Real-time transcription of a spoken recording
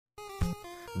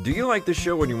Do you like the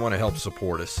show and you want to help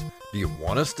support us? Do you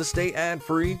want us to stay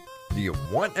ad-free? Do you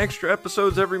want extra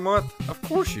episodes every month? Of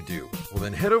course you do. Well,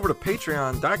 then head over to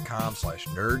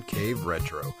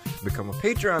patreon.com/nerdcaveretro. Become a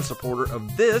Patreon supporter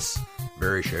of this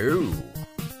very show.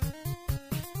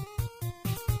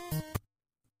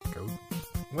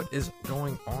 What is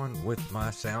going on with my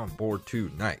soundboard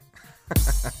tonight?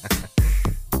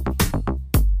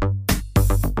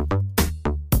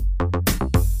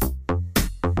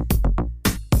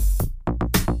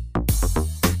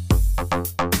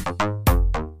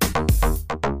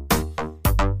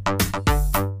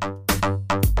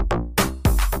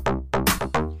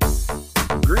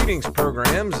 Greetings,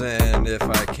 programs, and if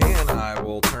I can, I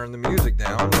will turn the music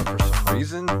down, but for some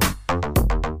reason...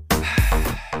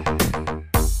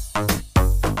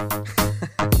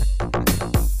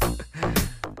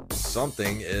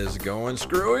 something is going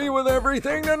screwy with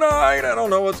everything tonight. I don't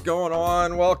know what's going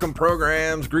on. Welcome,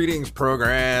 programs. Greetings,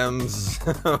 programs.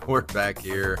 We're back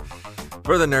here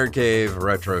for the Nerd Cave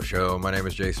Retro Show. My name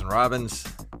is Jason Robbins.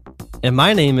 And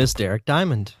my name is Derek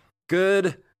Diamond.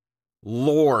 Good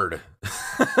Lord.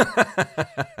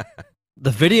 The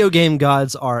video game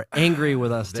gods are angry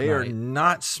with us tonight. They are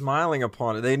not smiling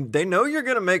upon it. They know you're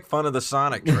going to make fun of the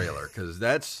Sonic trailer because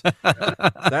that's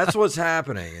what's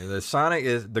happening. The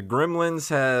gremlins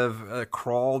have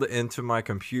crawled into my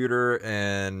computer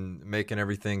and making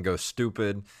everything go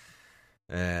stupid.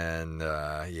 And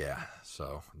yeah,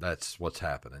 so that's what's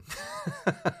happening.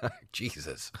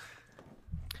 Jesus.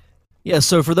 Yeah,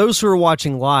 so for those who are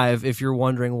watching live, if you're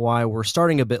wondering why we're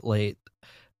starting a bit late,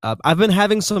 I've been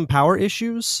having some power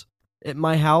issues at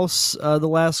my house the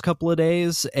last couple of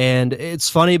days, and it's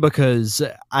funny because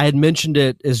I had mentioned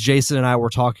it as Jason and I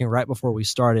were talking right before we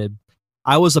started.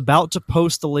 I was about to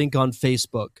post the link on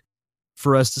Facebook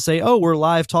for us to say, oh, we're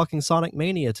live talking Sonic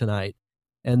Mania tonight,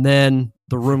 and then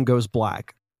the room goes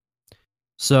black.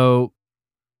 So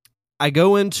I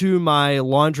go into my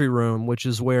laundry room, which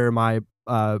is where my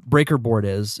breaker board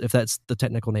is, if that's the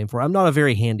technical name for it. I'm not a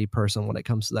very handy person when it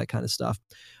comes to that kind of stuff.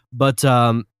 But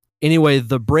anyway,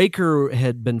 the breaker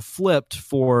had been flipped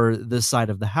for this side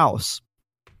of the house.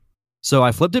 So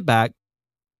I flipped it back.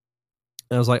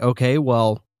 And I was like, okay,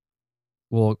 well,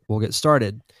 we'll get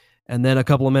started. And then a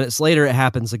couple of minutes later, it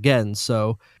happens again.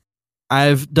 So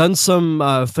I've done some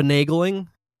finagling,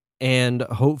 and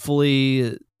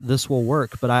hopefully this will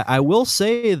work. But I will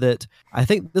say that I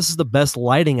think this is the best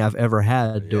lighting I've ever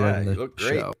had during the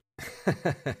show.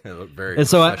 It looked very and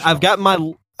so I've got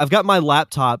my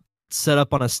laptop set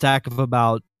up on a stack of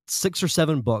about 6 or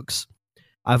 7 books.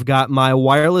 I've got my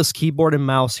wireless keyboard and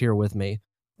mouse here with me,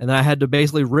 and then I had to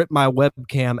basically rip my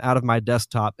webcam out of my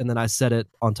desktop, and then I set it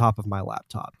on top of my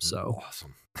laptop. So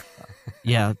awesome.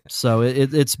 Yeah, so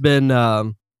it's been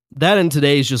that, and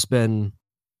today's just been.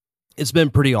 It's been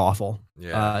pretty awful.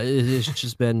 Yeah. It's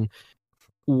just been,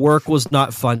 work was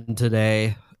not fun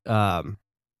today. It's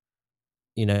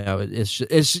you know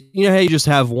how you just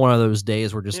have one of those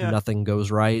days where just nothing goes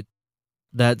right.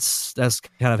 That's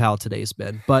kind of how today's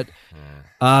been. But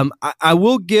I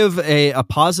will give a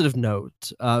positive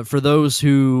note for those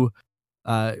who,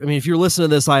 if you're listening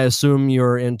to this, I assume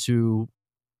you're into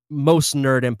most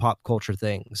nerd and pop culture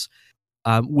things.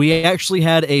 We actually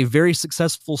had a very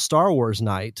successful Star Wars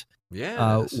night.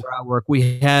 Yeah, where I work,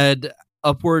 we had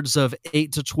upwards of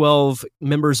 8 to 12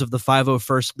 members of the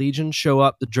 501st Legion show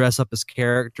up to dress up as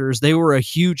characters. They were a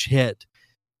huge hit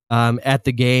at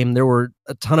the game. There were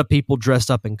a ton of people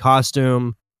dressed up in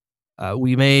costume.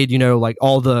 We made,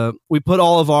 we put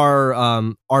all of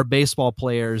our baseball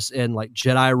players in like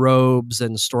Jedi robes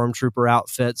and stormtrooper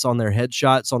outfits on their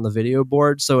headshots on the video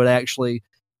board, so it actually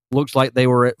looked like they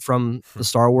were from the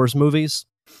Star Wars movies.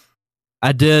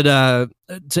 I did, to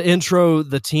intro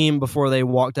the team before they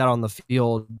walked out on the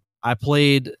field, I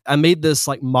made this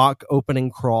like mock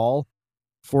opening crawl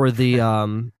for the,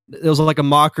 it was like a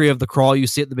mockery of the crawl you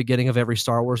see at the beginning of every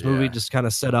Star Wars movie, just kind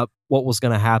of set up what was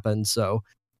going to happen. So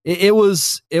it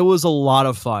was a lot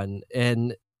of fun,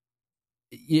 and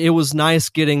it was nice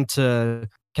getting to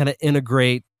kind of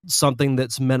integrate something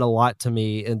that's meant a lot to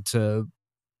me into,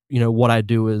 what I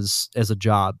do as a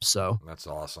job. So that's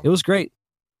awesome. It was great.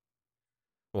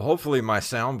 Well, hopefully my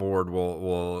soundboard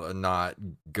will not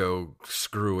go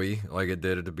screwy like it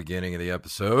did at the beginning of the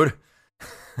episode. I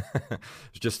was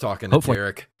just talking to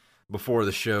Derek before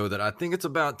the show that I think it's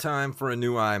about time for a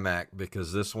new iMac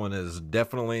because this one is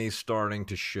definitely starting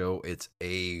to show its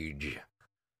age.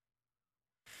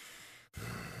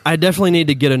 I definitely need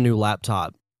to get a new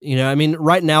laptop.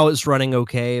 Right now it's running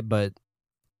okay, but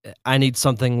I need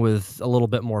something with a little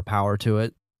bit more power to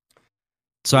it.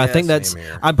 So I think same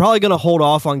here. I'm probably going to hold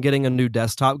off on getting a new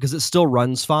desktop because it still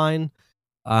runs fine.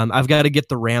 I've got to get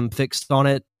the RAM fixed on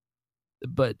it,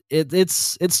 but it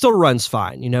still runs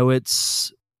fine. You know,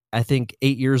 it's, I think,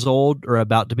 8 years old or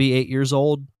about to be 8 years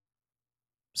old.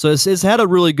 So it's had a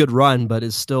really good run, but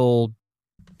it still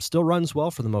runs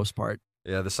well for the most part.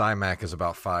 Yeah, this iMac is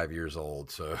about 5 years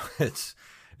old, so it's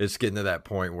getting to that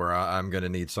point where I'm going to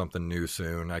need something new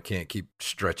soon. I can't keep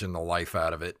stretching the life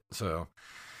out of it. So,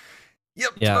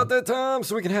 yep, it's about that time,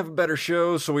 so we can have a better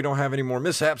show, so we don't have any more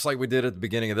mishaps like we did at the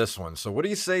beginning of this one. So what do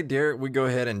you say, Derek? We go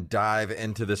ahead and dive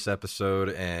into this episode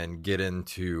and get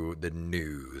into the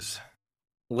news.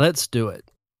 Let's do it.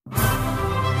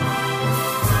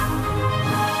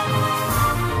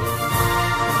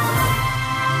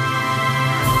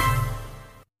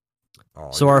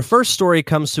 So our first story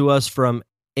comes to us from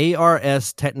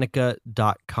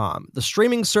ARStechnica.com, the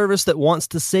streaming service that wants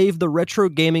to save the retro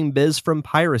gaming biz from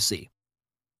piracy.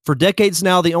 For decades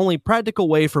now, the only practical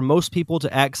way for most people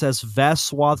to access vast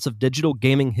swaths of digital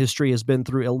gaming history has been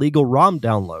through illegal ROM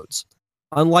downloads.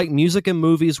 Unlike music and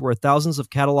movies, where thousands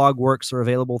of catalog works are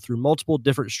available through multiple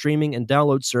different streaming and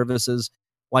download services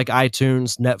like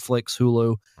iTunes, Netflix,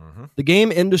 Hulu, the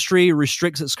game industry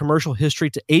restricts its commercial history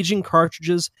to aging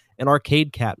cartridges and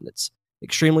arcade cabinets,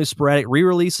 extremely sporadic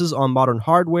re-releases on modern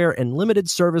hardware, and limited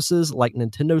services like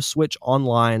Nintendo Switch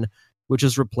Online, which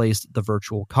has replaced the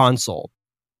Virtual Console.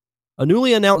 A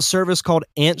newly announced service called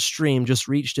AntStream just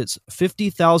reached its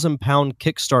 £50,000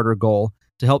 Kickstarter goal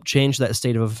to help change that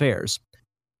state of affairs.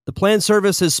 The planned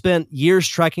service has spent years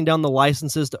tracking down the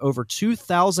licenses to over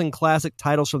 2,000 classic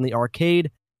titles from the arcade,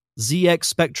 ZX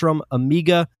Spectrum,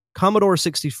 Amiga, Commodore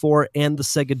 64, and the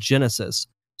Sega Genesis.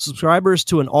 Subscribers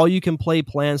to an all-you-can-play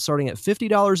plan starting at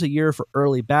 $50 a year for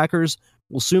early backers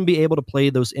will soon be able to play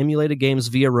those emulated games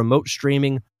via remote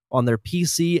streaming on their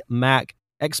PC, Mac,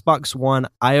 Xbox One,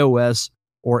 iOS,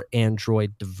 or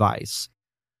Android device.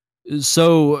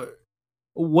 So,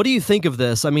 what do you think of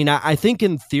this? I mean, I think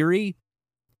in theory,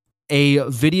 a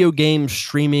video game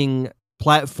streaming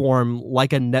platform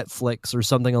like a Netflix or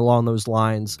something along those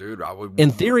lines, dude, in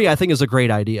theory, I think is a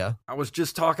great idea. I was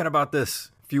just talking about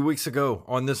this a few weeks ago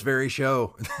on this very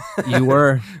show. You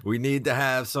were. We need to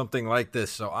have something like this,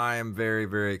 so I am very,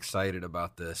 very excited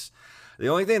about this. The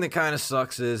only thing that kind of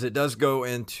sucks is it does go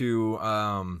into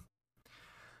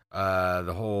the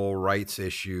whole rights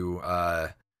issue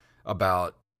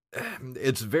about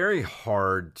it's very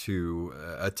hard to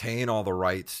attain all the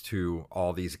rights to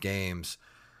all these games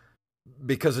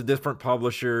because of different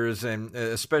publishers, and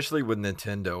especially with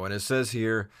Nintendo. And it says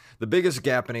here, the biggest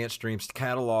gap in AntStream's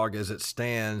catalog as it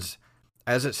stands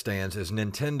is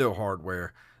Nintendo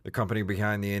hardware. The company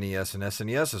behind the NES and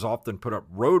SNES has often put up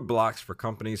roadblocks for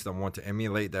companies that want to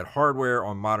emulate that hardware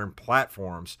on modern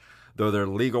platforms, though their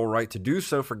legal right to do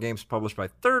so for games published by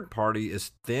third party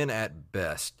is thin at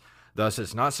best. Thus,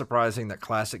 it's not surprising that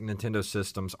classic Nintendo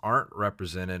systems aren't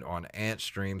represented on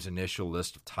AntStream's initial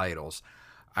list of titles.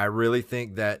 I really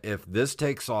think that if this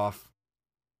takes off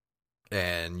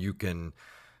and you can,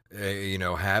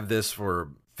 have this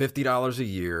for $50 a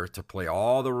year to play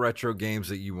all the retro games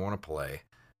that you want to play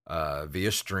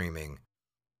via streaming,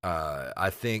 I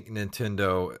think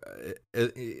Nintendo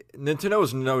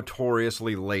is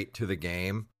notoriously late to the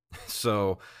game.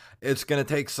 So it's going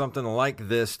to take something like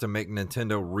this to make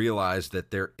Nintendo realize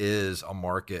that there is a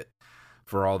market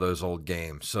for all those old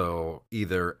games. So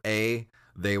either A,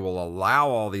 they will allow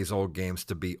all these old games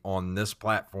to be on this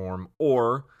platform,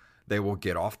 or they will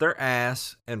get off their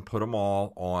ass and put them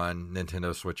all on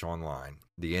Nintendo Switch Online,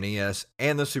 the NES,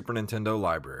 and the Super Nintendo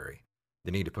library.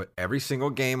 They need to put every single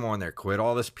game on there. Quit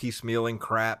all this piecemealing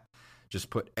crap. Just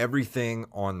put everything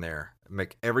on there.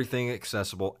 Make everything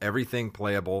accessible, everything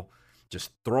playable.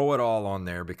 Just throw it all on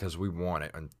there because we want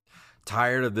it. I'm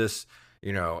tired of this,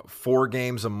 4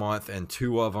 games a month and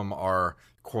 2 of them are,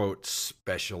 quote,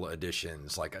 special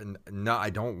editions. Like, no, I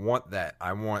don't want that.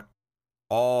 I want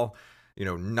all,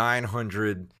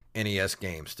 900 NES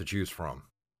games to choose from.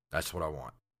 That's what I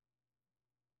want.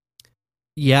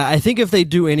 Yeah, I think if they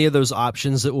do any of those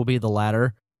options, it will be the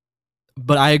latter.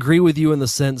 But I agree with you in the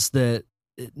sense that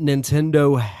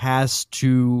Nintendo has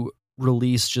to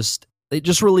release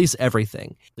release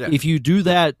everything. Yeah. If you do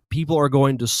that, people are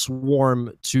going to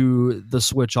swarm to the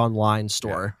Switch Online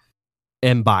store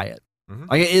and buy it. Mm-hmm.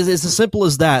 Like, it's as simple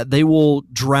as that. They will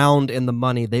drown in the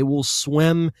money. They will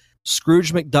swim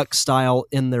Scrooge McDuck style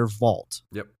in their vault.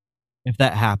 Yep. If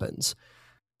that happens.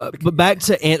 But back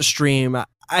to AntStream,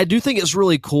 I do think it's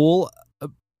really cool,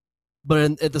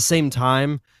 but at the same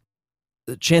time,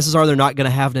 the chances are they're not going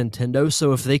to have Nintendo.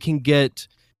 So if they can get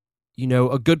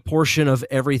a good portion of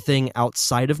everything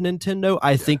outside of Nintendo,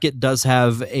 I think it does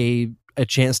have a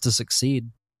chance to succeed.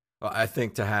 Well, I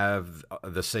think to have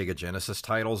the Sega Genesis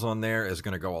titles on there is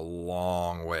going to go a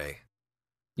long way.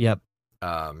 Yep.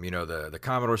 The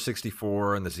Commodore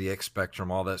 64 and the ZX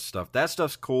Spectrum, all that stuff. That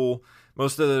stuff's cool.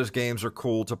 Most of those games are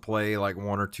cool to play like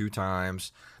 1 or 2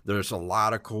 times. There's a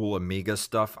lot of cool Amiga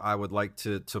stuff I would like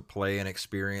to play and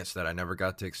experience that I never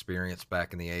got to experience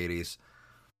back in the 80s.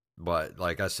 But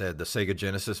like I said, the Sega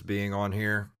Genesis being on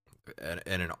here and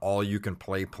an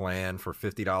all-you-can-play plan for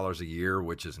 $50 a year,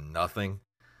 which is nothing,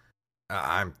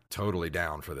 I'm totally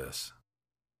down for this.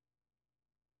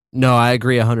 No, I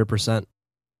agree 100%.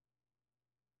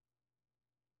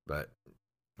 But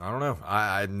I don't know.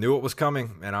 I knew it was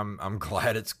coming, and I'm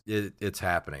glad it's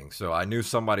happening. So I knew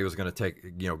somebody was going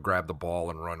to grab the ball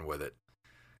and run with it.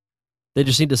 They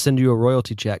just need to send you a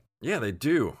royalty check. Yeah, they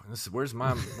do. Where's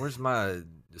my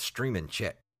streaming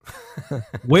check?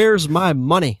 Where's my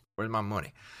money? Where's my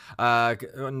money?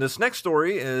 This next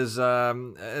story is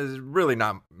really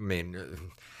not. I mean,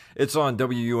 it's on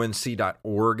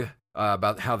WUNC.org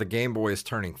about how the Game Boy is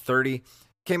turning 30.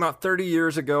 Came out 30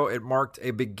 years ago. It marked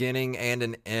a beginning and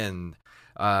an end.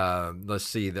 Let's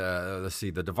see.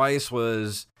 The device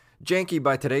was janky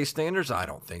by today's standards. I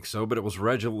don't think so, but it was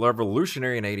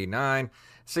revolutionary in '89.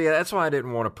 So yeah, that's why I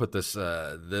didn't want to put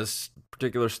this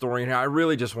particular story in here. I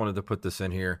really just wanted to put this in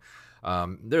here.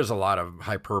 There's a lot of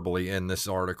hyperbole in this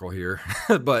article here,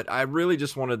 but I really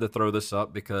just wanted to throw this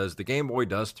up because the Game Boy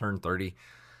does turn 30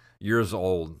 years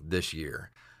old this year,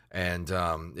 and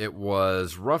it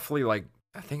was roughly like,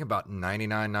 I think about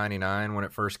 $99.99 when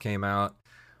it first came out,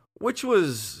 which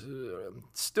was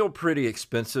still pretty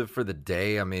expensive for the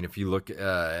day. I mean, if you look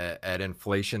at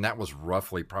inflation, that was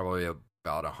roughly probably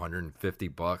about $150,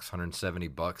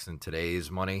 $170 in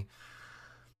today's money.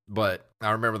 But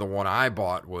I remember the one I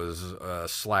bought was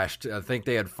slashed. I think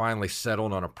they had finally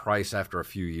settled on a price after a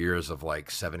few years of like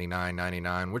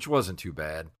 $79.99, which wasn't too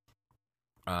bad.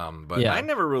 But yeah. I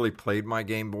never really played my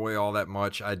Game Boy all that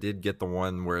much. I did get the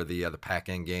one where the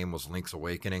pack-in game was Link's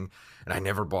Awakening, and I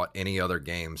never bought any other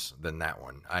games than that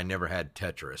one. I never had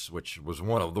Tetris, which was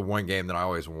one game that I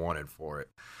always wanted for it.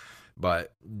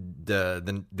 But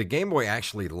the Game Boy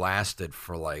actually lasted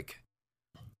for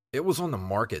it was on the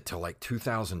market till like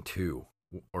 2002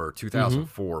 or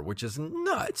 2004, which is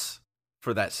nuts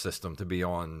for that system to be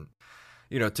on,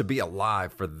 to be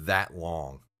alive for that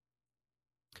long.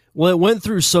 Well, it went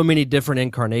through so many different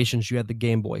incarnations. You had the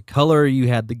Game Boy Color, you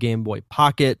had the Game Boy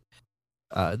Pocket.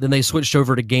 Then they switched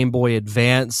over to Game Boy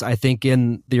Advance, I think,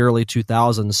 in the early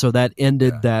 2000s. So that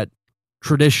ended that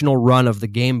traditional run of the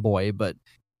Game Boy. But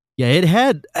yeah, it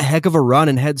had a heck of a run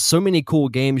and had so many cool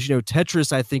games.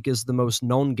 Tetris, I think, is the most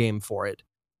known game for it,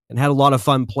 and had a lot of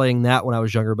fun playing that when I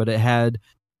was younger. But it had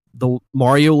the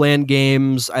Mario Land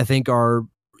games, I think, are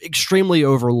extremely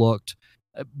overlooked,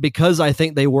 because I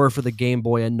think they were for the Game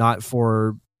Boy and not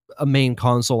for a main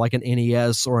console like an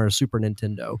NES or a Super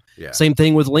Nintendo. Yeah. Same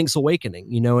thing with Link's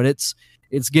Awakening, and it's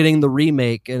getting the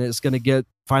remake, and it's going to get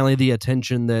finally the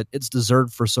attention that it's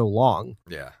deserved for so long.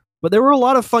 Yeah. But there were a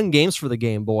lot of fun games for the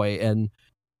Game Boy, and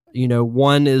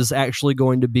one is actually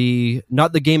going to be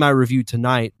not the game I reviewed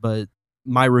tonight, but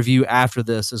my review after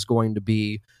this is going to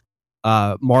be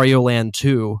Mario Land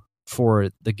 2 for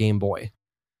the Game Boy.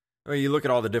 Well, you look at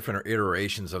all the different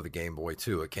iterations of the Game Boy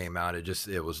too. It came out,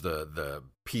 it was the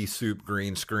pea soup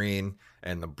green screen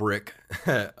and the brick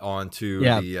onto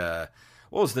the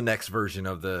what was the next version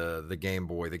of the Game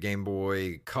Boy? The Game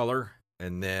Boy Color,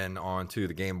 and then onto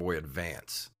the Game Boy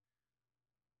Advance.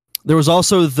 There was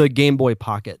also the Game Boy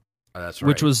Pocket. That's right.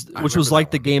 Which was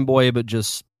like the Game Boy but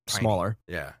just tiny, smaller.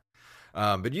 Yeah.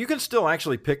 But you can still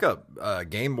actually pick up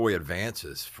Game Boy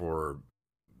Advances for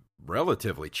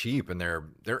relatively cheap, and they're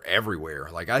everywhere.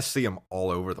 Like, I see them all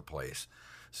over the place.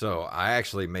 So I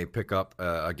actually may pick up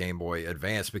a Game Boy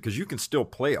Advance, because you can still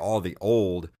play all the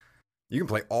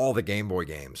Game Boy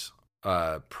games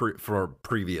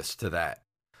previous to that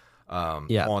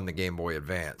on the Game Boy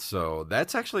Advance. So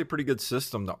that's actually a pretty good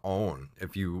system to own,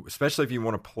 especially if you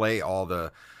want to play all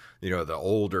the the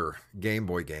older Game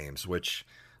Boy games, which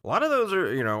a lot of those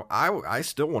are, I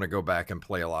still want to go back and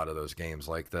play a lot of those games,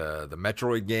 like the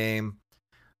Metroid game.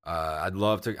 I'd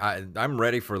love to. I'm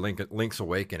ready for Link's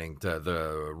Awakening,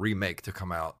 the remake, to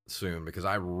come out soon, because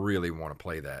I really want to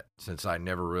play that, since I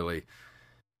never really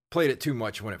played it too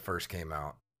much when it first came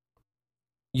out.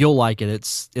 You'll like it.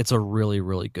 It's a really,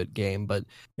 really good game. But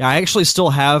yeah, I actually still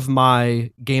have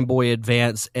my Game Boy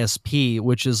Advance SP,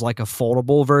 which is like a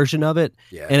foldable version of it.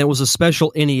 Yeah. And it was a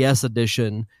special NES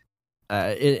edition.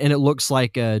 And it looks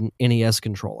like an NES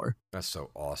controller. That's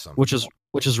so awesome. Which is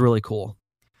which is really cool.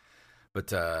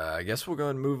 But I guess we'll go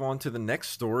and move on to the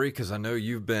next story because I know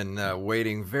you've been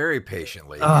waiting very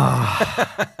patiently.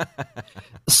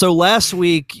 So last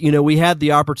week, we had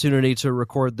the opportunity to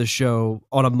record the show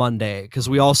on a Monday because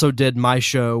we also did my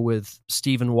show with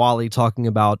Steve and Wally talking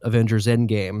about Avengers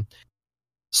Endgame.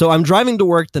 So I'm driving to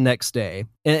work the next day,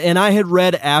 and I had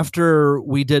read after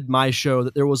we did my show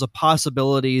that there was a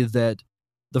possibility that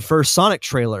the first Sonic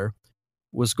trailer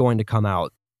was going to come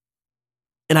out.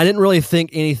 And I didn't really think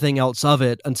anything else of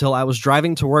it until I was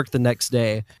driving to work the next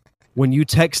day when you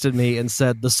texted me and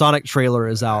said the Sonic trailer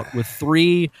is out with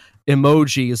 3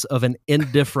 emojis of an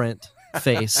indifferent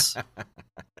face.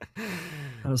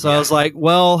 So I was like,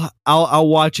 well, I'll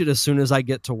watch it as soon as I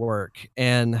get to work.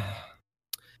 And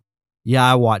yeah,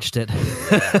 I watched it.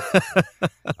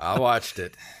 I watched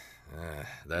it.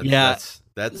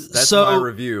 That's so, my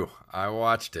review. I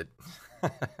watched it.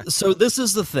 So this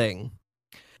is the thing.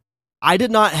 I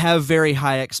did not have very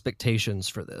high expectations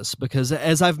for this because,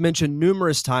 as I've mentioned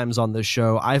numerous times on this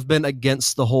show, I've been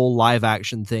against the whole live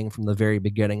action thing from the very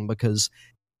beginning because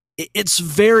it's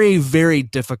very, very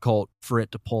difficult for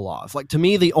it to pull off. Like, to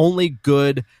me, the only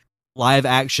good live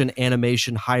action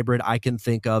animation hybrid I can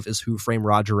think of is Who Framed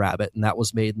Roger Rabbit, and that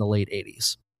was made in the late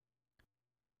 80s.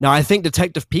 Now, I think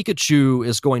Detective Pikachu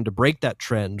is going to break that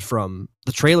trend from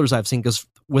the trailers I've seen because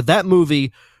with that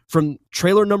movie, from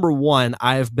trailer number 1,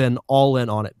 I've been all in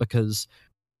on it because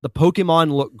the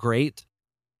Pokemon look great,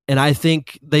 and I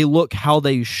think they look how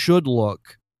they should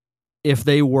look if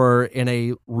they were in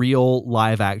a real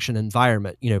live-action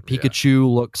environment.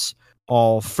 Pikachu looks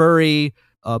all furry.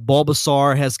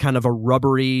 Bulbasaur has kind of a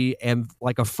rubbery and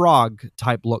like a frog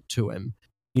type look to him.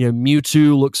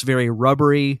 Mewtwo looks very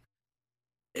rubbery.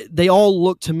 They all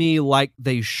look to me like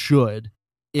they should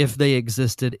if they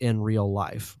existed in real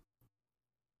life.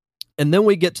 And then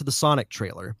we get to the Sonic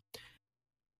trailer.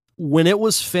 When it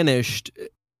was finished,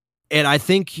 and I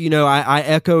think, I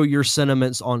echo your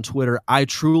sentiments on Twitter, I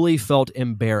truly felt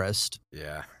embarrassed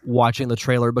watching the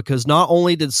trailer because not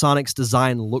only did Sonic's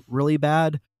design look really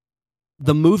bad,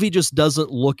 the movie just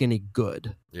doesn't look any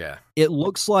good. Yeah. It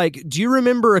looks like, do you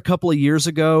remember a couple of years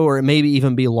ago, or maybe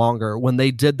even be longer, when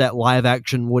they did that live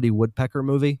action Woody Woodpecker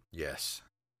movie? Yes.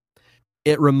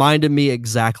 It reminded me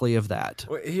exactly of that.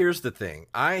 Well, here's the thing.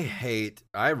 I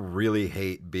really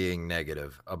hate being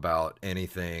negative about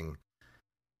anything,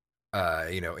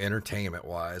 entertainment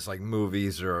wise, like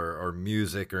movies or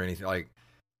music or anything. Like,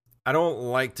 I don't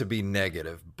like to be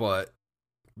negative, but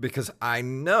because I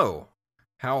know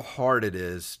how hard it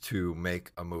is to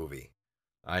make a movie.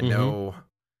 I know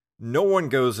no one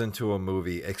goes into a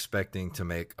movie expecting to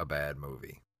make a bad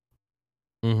movie.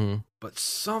 But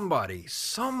somebody,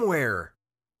 somewhere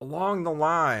along the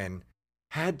line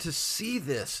had to see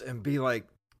this and be like,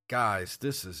 guys,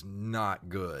 this is not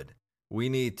good. We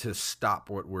need to stop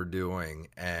what we're doing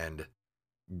and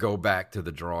go back to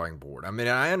the drawing board. I mean,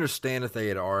 I understand that they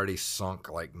had already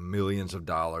sunk like millions of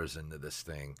dollars into this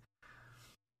thing.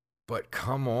 But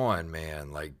come on,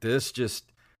 man. Like, this just...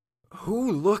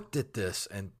 Who looked at this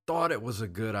and thought it was a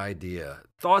good idea?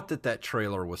 Thought that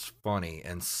trailer was funny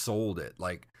and sold it?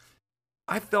 Like,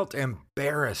 I felt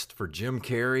embarrassed for Jim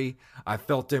Carrey. I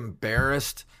felt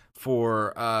embarrassed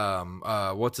for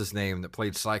what's his name that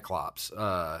played Cyclops?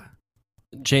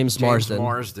 James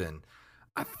Marsden.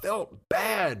 I felt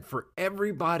bad for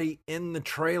everybody in the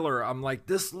trailer. I'm like,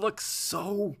 this looks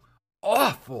so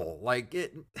awful. Like,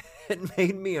 it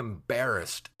made me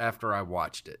embarrassed after I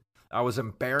watched it. I was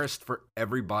embarrassed for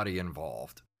everybody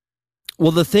involved.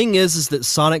 Well, the thing is that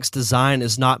Sonic's design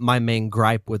is not my main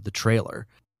gripe with the trailer.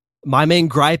 My main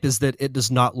gripe is that it does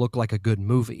not look like a good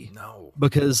movie. No.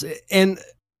 Because, and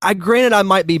granted, I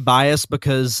might be biased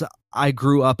because I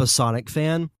grew up a Sonic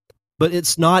fan, but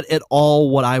it's not at all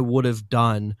what I would have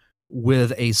done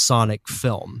with a Sonic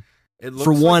film.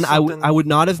 For one, I would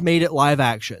not have made it live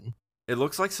action. It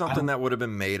looks like something that would have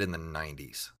been made in the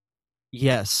 90s.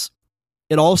 Yes.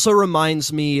 It also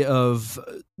reminds me of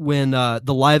when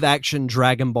the live action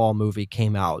Dragon Ball movie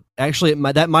came out. Actually,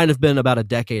 that might have been about a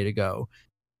decade ago.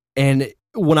 And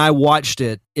when I watched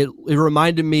it, it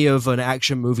reminded me of an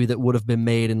action movie that would have been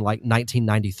made in like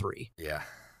 1993. Yeah.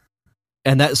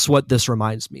 And that's what this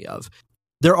reminds me of.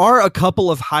 There are a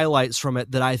couple of highlights from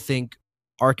it that I think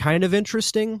are kind of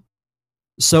interesting.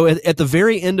 So at the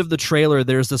very end of the trailer,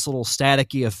 there's this little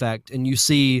staticky effect, and you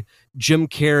see Jim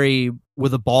Carrey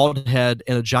with a bald head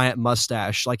and a giant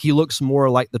mustache. Like, he looks more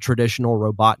like the traditional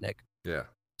Robotnik. Yeah.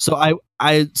 So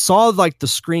I saw like the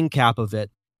screen cap of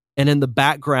it, and in the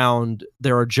background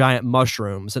there are giant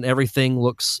mushrooms, and everything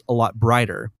looks a lot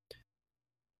brighter.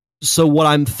 So what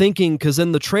I'm thinking, because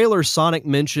in the trailer, Sonic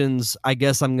mentions, I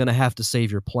guess I'm going to have to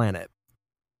save your planet.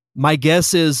 My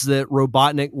guess is that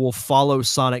Robotnik will follow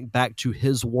Sonic back to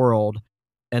his world,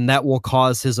 and that will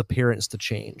cause his appearance to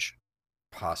change.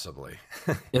 Possibly.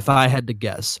 If I had to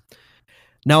guess.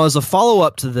 Now, as a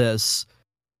follow-up to this,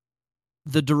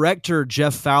 the director,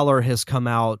 Jeff Fowler, has come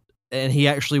out, and he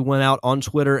actually went out on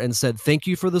Twitter and said, "Thank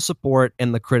you for the support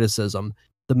and the criticism.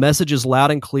 The message is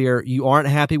loud and clear. You aren't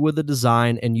happy with the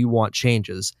design and you want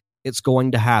changes. It's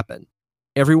going to happen.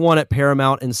 Everyone at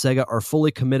Paramount and Sega are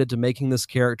fully committed to making this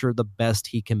character the best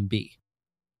he can be."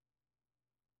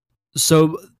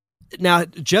 So now,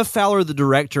 Jeff Fowler, the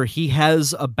director, he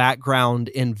has a background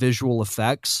in visual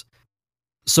effects.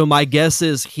 So my guess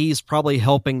is he's probably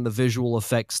helping the visual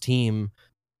effects team,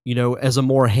 as a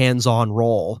more hands-on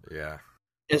role. Yeah.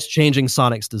 It's changing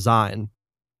Sonic's design.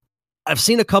 I've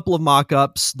seen a couple of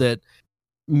mock-ups that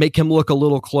make him look a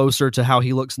little closer to how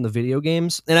he looks in the video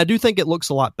games, and I do think it looks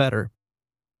a lot better.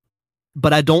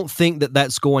 But I don't think that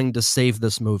that's going to save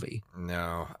this movie.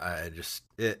 No,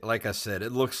 like I said,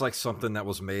 it looks like something that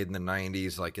was made in the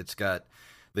 90s. Like, it's got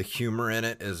the humor in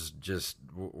it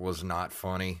was not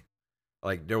funny.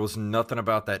 Like, there was nothing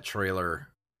about that trailer.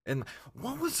 And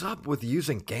what was up with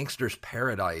using Gangster's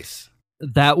Paradise?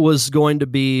 That was going to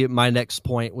be my next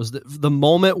point, was that the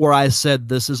moment where I said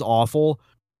this is awful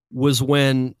was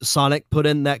when Sonic put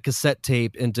in that cassette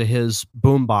tape into his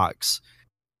boombox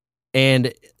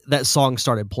and that song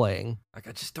started playing. Like,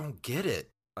 I just don't get it.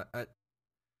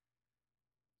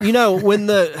 When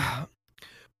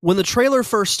the trailer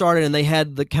first started and they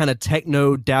had the kind of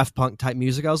techno Daft Punk type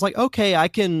music, I was like, okay, I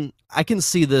can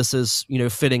see this as,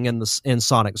 fitting in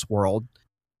Sonic's world.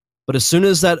 But as soon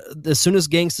as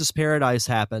Gangsta's Paradise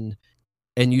happened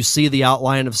and you see the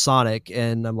outline of Sonic,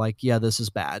 and I'm like, yeah, this is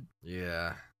bad.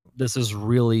 Yeah. This is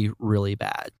really, really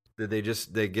bad. Did they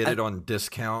get it on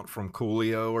discount from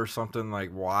Coolio or something?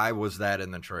 Like, why was that in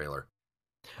the trailer?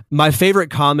 My favorite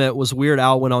comment was Weird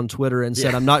Al went on Twitter and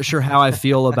said, "I'm not sure how I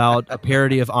feel about a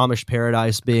parody of Amish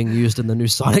Paradise being used in the new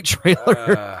Sonic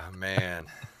trailer." Man.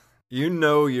 You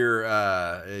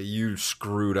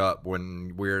screwed up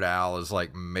when Weird Al is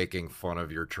like making fun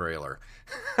of your trailer.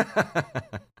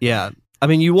 Yeah. I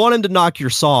mean, you want him to knock your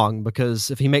song,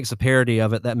 because if he makes a parody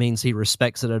of it, that means he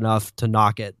respects it enough to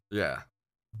knock it. Yeah.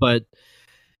 But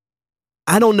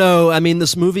I don't know. I mean,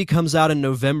 this movie comes out in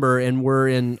November and we're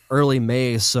in early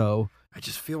May, so I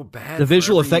just feel bad. The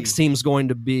visual effects team's going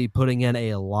to be putting in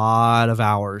a lot of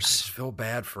hours. I just feel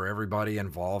bad for everybody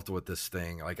involved with this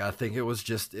thing. Like, I think it was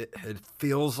just, it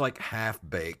feels like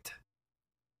half-baked.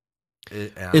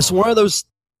 It's one of those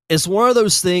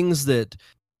things that,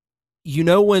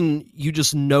 when you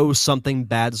just know something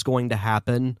bad's going to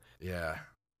happen. Yeah.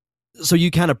 So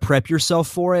you kind of prep yourself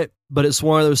for it, but it's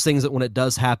one of those things that when it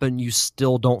does happen, you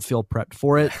still don't feel prepped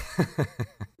for it.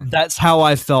 That's how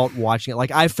I felt watching it.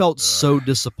 Like, I felt so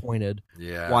disappointed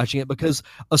watching it, because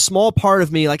a small part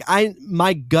of me, like,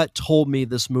 my gut told me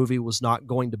this movie was not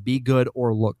going to be good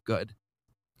or look good.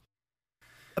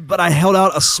 But I held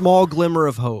out a small glimmer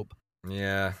of hope.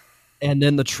 Yeah. And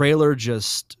then the trailer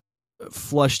just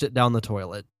flushed it down the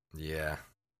toilet. Yeah.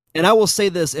 And I will say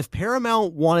this, if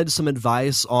Paramount wanted some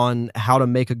advice on how to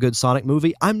make a good Sonic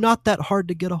movie, I'm not that hard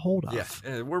to get a hold of.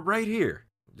 Yeah, we're right here.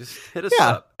 Just hit us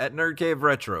up at Nerd Cave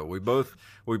Retro. We both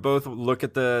look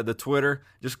at the Twitter.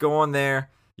 Just go on there.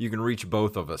 You can reach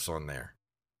both of us on there.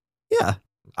 Yeah.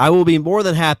 I will be more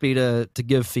than happy to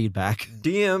give feedback.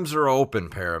 DMs are open,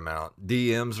 Paramount.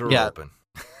 DMs are open.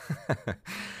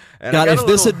 God, if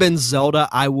this had been Zelda,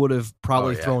 I would have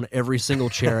probably thrown every single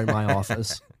chair in my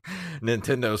office.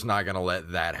 Nintendo not going to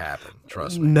let that happen.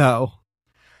 Trust me. No,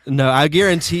 I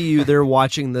guarantee you they're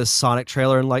watching this Sonic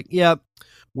trailer and like, yep,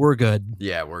 we're good.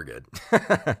 Yeah, we're good.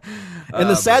 And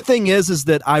the sad thing is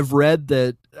that I've read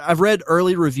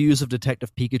early reviews of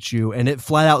Detective Pikachu, and it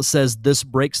flat out says this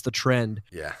breaks the trend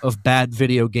of bad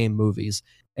video game movies.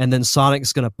 And then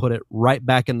Sonic's going to put it right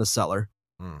back in the cellar.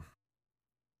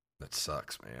 That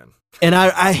sucks, man. And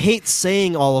I hate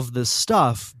saying all of this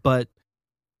stuff, but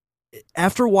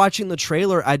after watching the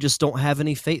trailer, I just don't have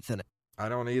any faith in it. I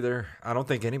don't either. I don't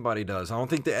think anybody does. I don't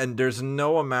think and there's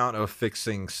no amount of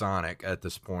fixing Sonic at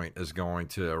this point is going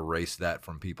to erase that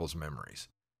from people's memories.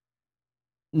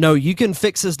 No, you can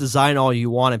fix his design all you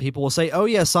want, and people will say, oh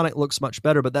yeah, Sonic looks much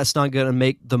better, but that's not going to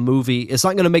make the movie, it's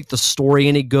not going to make the story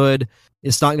any good.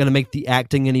 It's not going to make the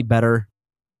acting any better.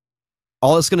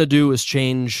 All it's going to do is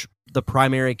change the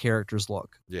primary character's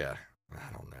look. Yeah.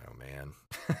 I don't know, man.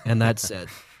 And that's it.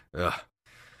 Ugh.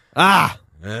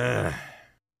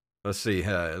 Let's see.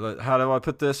 How do I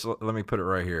put this? Let me put it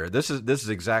right here. This is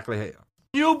exactly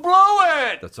You blew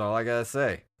it! That's all I gotta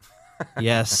say.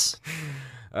 Yes.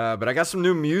 But I got some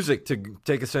new music to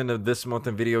take us into this month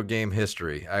in video game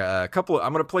history. I'm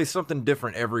gonna play something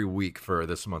different every week for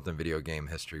this month in video game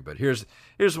history. But here's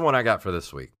one I got for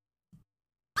this week.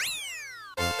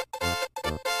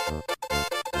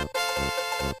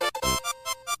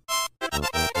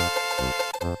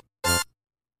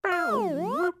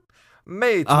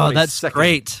 May 22nd. Oh, that's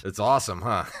great. It's awesome,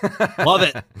 huh? Love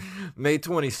it. May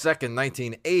 22nd,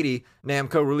 1980,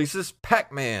 Namco releases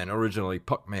Pac-Man, originally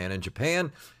Puckman in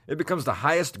Japan. It becomes the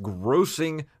highest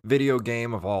grossing video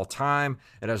game of all time.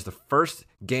 It has the first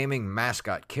gaming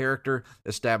mascot character,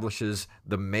 establishes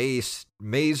the maze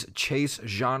chase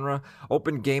genre,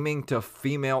 opened gaming to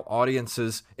female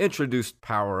audiences, introduced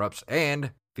power-ups,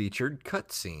 and featured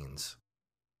cutscenes.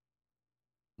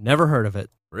 Never heard of it.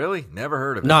 Really? Never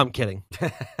heard of it? No, I'm kidding.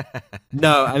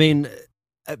 No, I mean,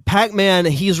 Pac-Man,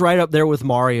 he's right up there with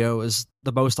Mario as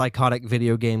the most iconic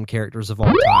video game characters of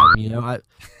all time. You know,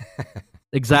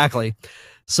 exactly.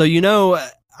 So, you know,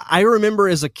 I remember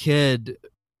as a kid,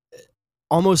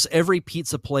 almost every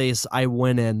pizza place I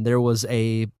went in, there was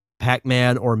a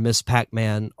Pac-Man or Miss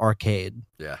Pac-Man arcade.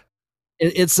 Yeah.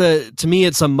 To me,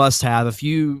 it's a must-have. If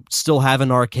you still have an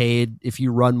arcade, if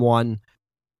you run one,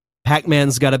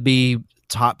 Pac-Man's got to be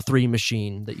top 3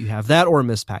 machine that you have, that or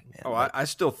Miss Pac-Man. Oh, I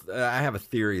have a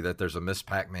theory that there's a Miss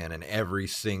Pac-Man in every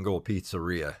single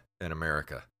pizzeria in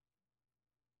America.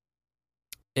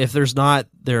 If there's not,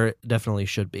 there definitely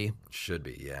should be. Should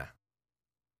be, yeah.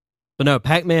 But no,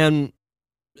 Pac-Man,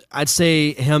 I'd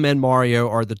say him and Mario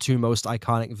are the 2 most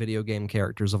iconic video game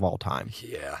characters of all time.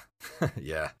 Yeah.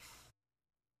 Yeah.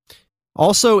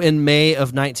 Also in May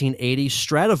of 1980,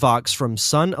 Stratovox from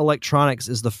Sun Electronics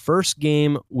is the first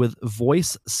game with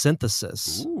voice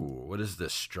synthesis. Ooh, what is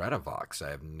this Stratovox? I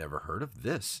have never heard of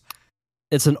this.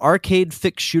 It's an arcade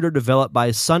fixed shooter developed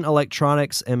by Sun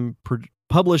Electronics and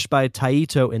published by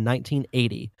Taito in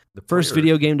 1980. The first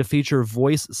video game to feature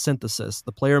voice synthesis.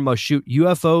 The player must shoot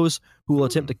UFOs who will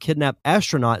attempt to kidnap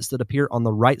astronauts that appear on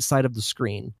the right side of the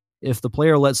screen. If the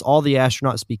player lets all the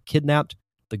astronauts be kidnapped,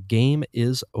 the game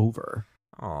is over.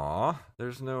 Aw,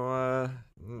 there's no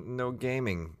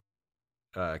gaming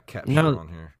caption on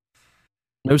here.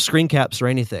 No screen caps or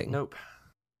anything. Nope.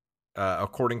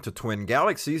 According to Twin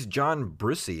Galaxies, John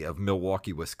Brissy of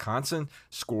Milwaukee, Wisconsin,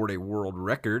 scored a world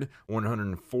record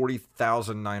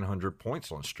 140,900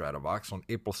 points on Stratovox on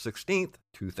April 16th,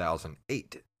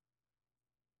 2008.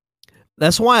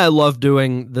 That's why I love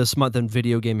doing this month in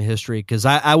video game history, because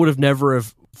I would have never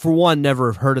have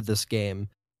heard of this game,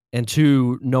 and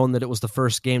 2, known that it was the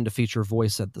first game to feature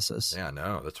voice synthesis. Yeah,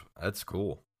 no, that's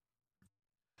cool.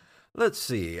 Let's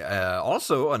see.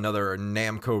 Also, another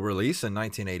Namco release in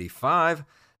 1985.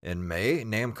 In May,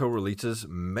 Namco releases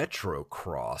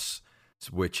Metrocross,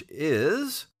 which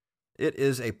is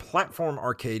a platform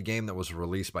arcade game that was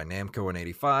released by Namco in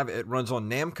 85. It runs on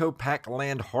Namco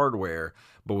Pac-Land hardware,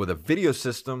 but with a video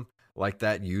system like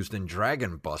that used in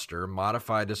Dragon Buster,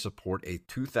 modified to support a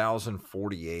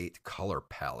 2048 color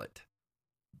palette.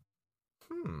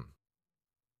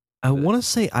 I want to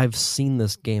say I've seen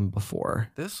this game before.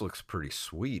 This looks pretty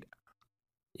sweet.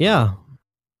 Yeah.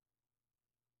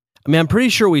 I mean, I'm pretty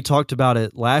sure we talked about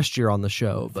it last year on the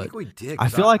show, but I think we did. I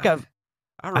feel like I've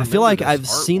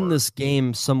seen artwork. This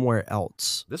game somewhere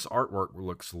else. This artwork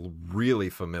looks really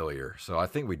familiar, so I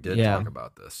think we did talk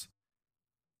about this.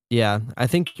 Yeah, I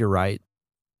think you're right.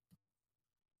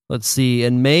 Let's see.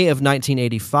 In May of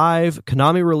 1985,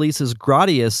 Konami releases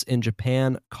Gradius in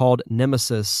Japan, called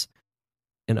Nemesis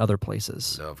in other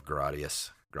places. Love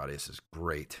Gradius. Gradius is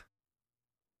great.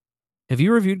 Have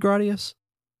you reviewed Gradius?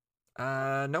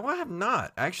 No, I have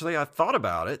not. Actually, I thought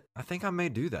about it. I think I may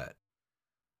do that.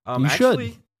 You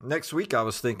should. Next week I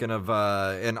was thinking of,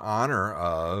 in honor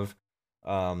of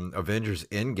Avengers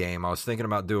Endgame, I was thinking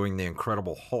about doing the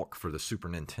Incredible Hulk for the Super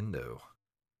Nintendo.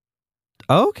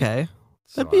 Okay.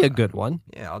 That'd be a good one.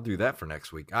 Yeah, I'll do that for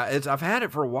next week. I've had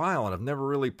it for a while, and I've never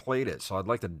really played it, so I'd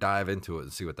like to dive into it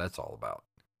and see what that's all about.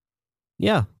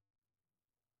 Yeah.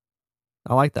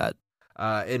 I like that.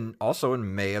 Also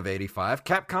in May of 85,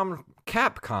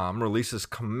 Capcom releases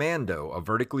Commando, a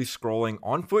vertically scrolling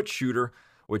on-foot shooter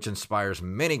which inspires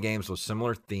many games with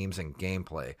similar themes and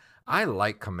gameplay. I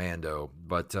like Commando,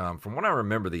 but from what I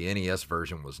remember, the NES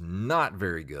version was not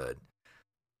very good.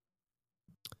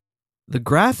 The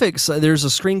graphics, there's a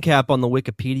screen cap on the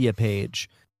Wikipedia page.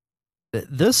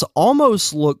 This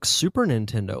almost looks Super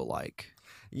Nintendo-like.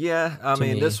 Yeah, I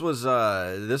mean, this was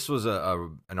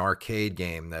an arcade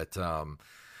game that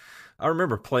I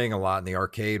remember playing a lot in the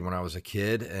arcade when I was a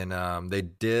kid, and they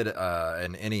did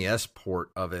an NES port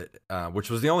of it,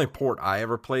 which was the only port I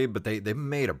ever played, but they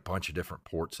made a bunch of different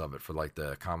ports of it for like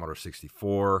the Commodore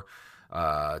 64,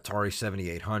 Atari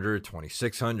 7800,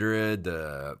 2600,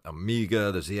 the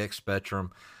Amiga, the ZX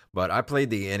Spectrum. But I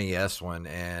played the NES one,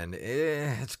 and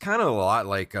it's kind of a lot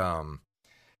like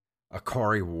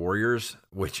Akari Warriors,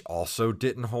 which also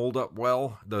didn't hold up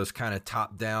well. Those kind of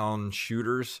top-down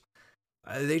shooters.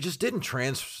 They just didn't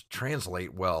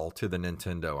translate well to the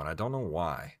Nintendo, and I don't know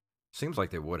why. Seems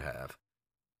like they would have.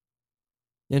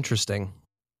 Interesting.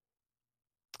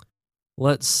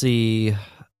 Let's see.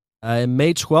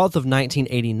 May 12th of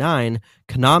 1989,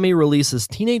 Konami releases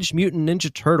Teenage Mutant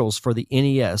Ninja Turtles for the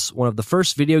NES, one of the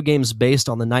first video games based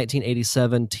on the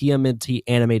 1987 TMNT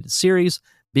animated series,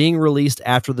 being released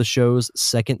after the show's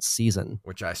second season.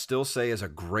 Which I still say is a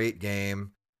great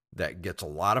game that gets a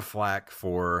lot of flack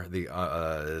for the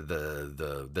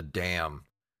dam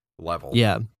level.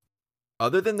 Yeah.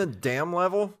 Other than the dam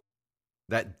level,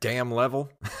 that damn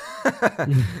level,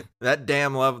 that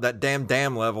damn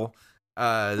level.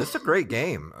 This is a great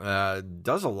game. Did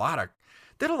a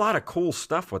lot of cool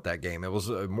stuff with that game. It was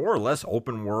more or less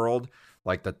open world,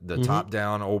 like the top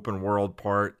down open world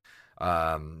part.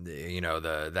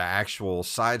 The actual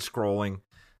side scrolling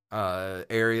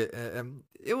area.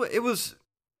 It was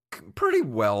pretty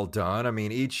well done. I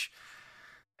mean,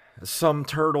 some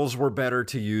turtles were better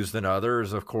to use than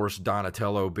others. Of course,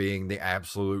 Donatello being the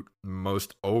absolute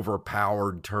most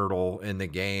overpowered turtle in the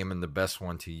game and the best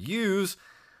one to use.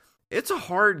 It's a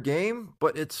hard game,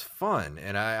 but it's fun,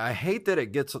 and I hate that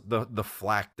it gets the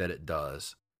flack that it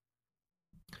does.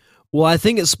 Well, I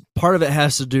think part of it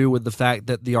has to do with the fact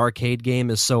that the arcade game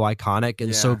is so iconic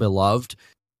and so beloved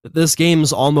that this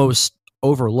game's almost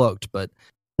overlooked. But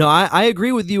no, I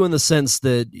agree with you in the sense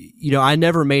that, I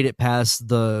never made it past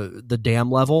the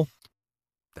dam level.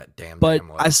 That damn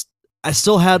level. I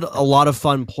still had a lot of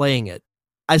fun playing it.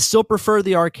 I still prefer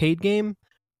the arcade game,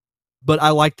 but I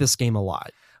like this game a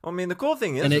lot. I mean, the cool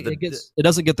thing is and it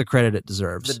doesn't get the credit it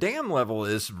deserves. The dam level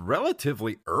is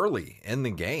relatively early in the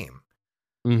game.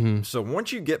 Mm-hmm. So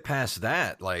once you get past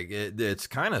that, like it's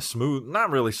kind of smooth,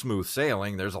 not really smooth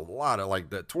sailing. There's a lot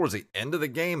of towards the end of the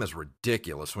game is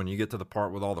ridiculous when you get to the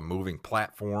part with all the moving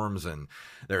platforms and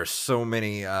there's so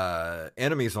many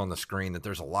enemies on the screen that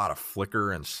there's a lot of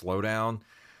flicker and slowdown,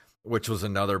 which was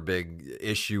another big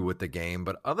issue with the game.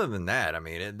 But other than that, I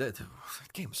mean, that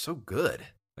game was so good.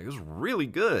 Like, it was really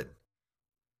good.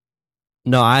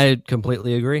 No, I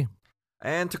completely agree.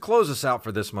 And to close us out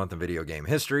for this month in video game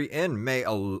history, on May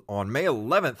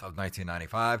 11th of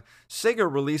 1995,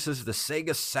 Sega releases the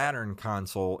Sega Saturn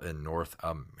console in North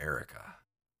America.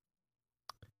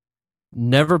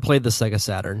 Never played the Sega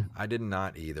Saturn. I did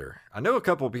not either. I know a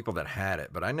couple of people that had it,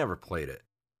 but I never played it.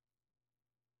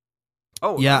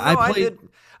 Oh yeah, no,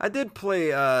 I did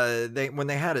play. When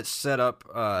they had it set up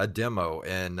a demo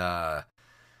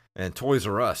and Toys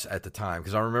R Us at the time,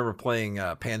 because I remember playing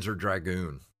Panzer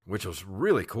Dragoon, which was a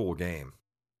really cool game.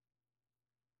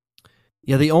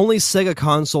 Yeah, the only Sega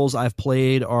consoles I've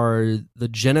played are the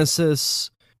Genesis,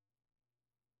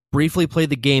 briefly played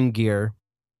the Game Gear,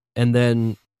 and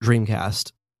then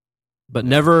Dreamcast, but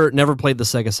never played the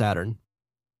Sega Saturn.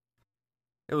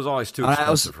 It was always too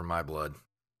expensive for my blood.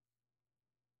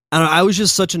 I was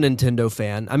just such a Nintendo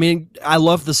fan. I mean, I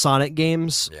love the Sonic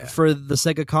games for the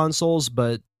Sega consoles,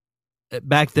 but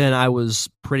back then I was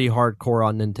pretty hardcore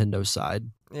on Nintendo's side.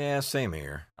 Yeah, same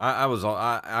here. I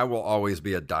will always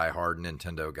be a diehard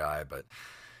Nintendo guy, but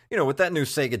with that new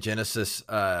Sega Genesis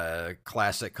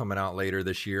classic coming out later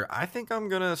this year, I think I'm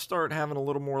gonna start having a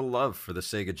little more love for the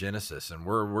Sega Genesis, and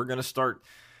we're gonna start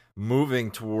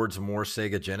moving towards more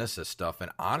Sega Genesis stuff. And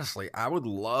honestly, I would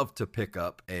love to pick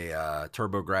up a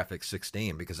TurboGrafx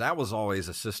 16, because that was always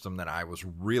a system that I was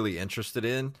really interested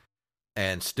in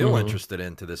and still interested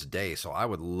in to this day. So I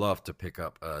would love to pick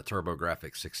up a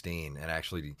TurboGrafx 16 and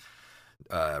actually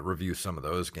review some of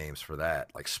those games for that,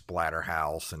 like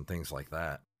Splatterhouse and things like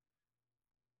that.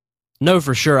 No,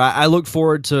 for sure. I look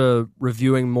forward to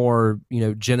reviewing more,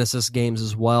 Genesis games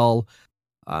as well.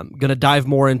 I'm going to dive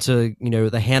more into,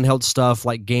 the handheld stuff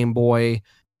like Game Boy,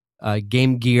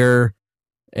 Game Gear,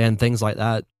 and things like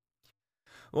that.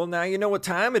 Well, now you know what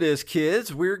time it is,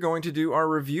 kids. We're going to do our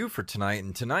review for tonight.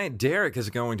 And tonight, Derek is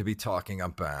going to be talking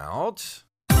about...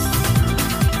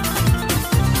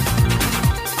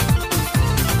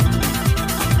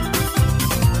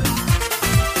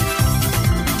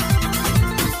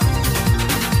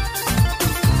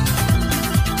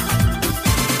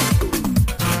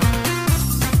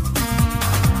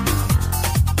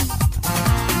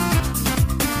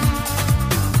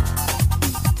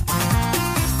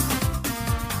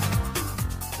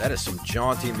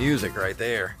 jaunty music right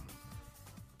there.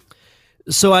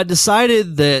 So I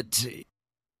decided that,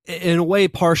 in a way,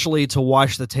 partially to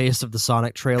wash the taste of the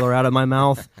Sonic trailer out of my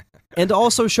mouth, and to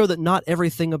also show that not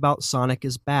everything about Sonic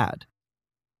is bad.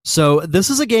 So this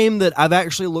is a game that I've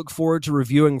actually looked forward to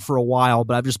reviewing for a while,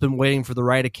 but I've just been waiting for the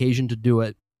right occasion to do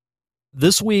it.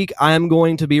 This week, I am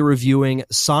going to be reviewing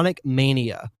Sonic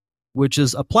Mania, which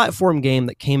is a platform game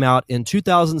that came out in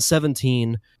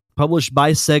 2017, published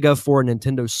by Sega for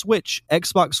Nintendo Switch,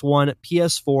 Xbox One,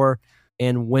 PS4,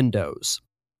 and Windows.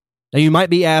 Now, you might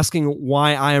be asking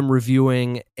why I am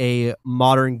reviewing a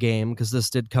modern game, because this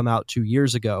did come out 2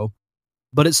 years ago,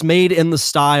 but it's made in the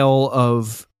style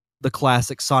of the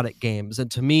classic Sonic games, and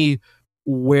to me,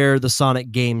 where the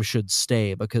Sonic game should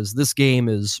stay, because this game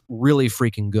is really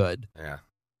freaking good.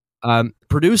 Yeah.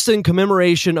 Produced in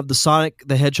commemoration of the Sonic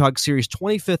the Hedgehog series'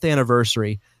 25th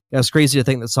anniversary. Yeah, it's crazy to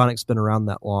think that Sonic's been around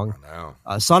that long. I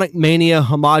know. Sonic Mania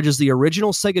homages the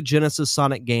original Sega Genesis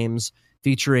Sonic games,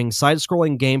 featuring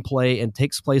side-scrolling gameplay, and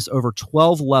takes place over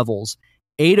 12 levels.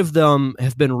 8 of them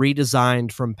have been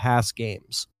redesigned from past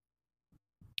games.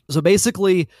 So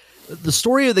basically, the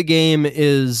story of the game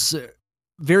is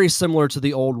very similar to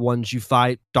the old ones. You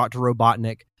fight Dr.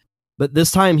 Robotnik, but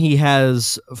this time he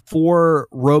has 4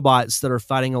 robots that are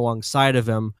fighting alongside of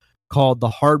him called the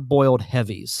Hard-Boiled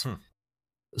Heavies.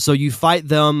 So you fight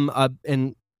them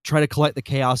and try to collect the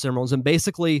Chaos Emeralds, and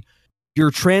basically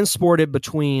you're transported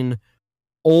between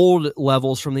old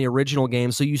levels from the original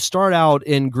game. So you start out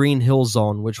in Green Hill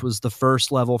Zone, which was the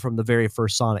first level from the very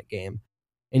first Sonic game.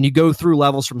 And you go through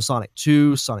levels from Sonic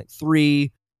 2, Sonic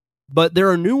 3, but there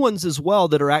are new ones as well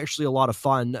that are actually a lot of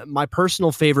fun. My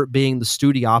personal favorite being the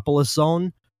Studiopolis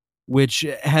Zone, which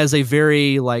has a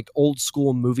very like old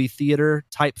school movie theater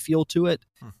type feel to it.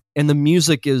 And the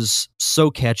music is so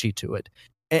catchy to it.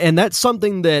 And that's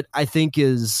something that I think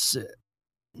is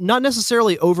not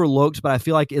necessarily overlooked, but I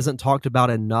feel like isn't talked about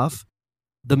enough.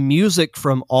 The music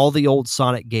from all the old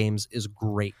Sonic games is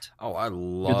great. Oh, I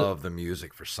love the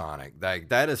music for Sonic.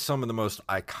 That is some of the most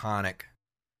iconic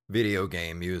video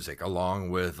game music, along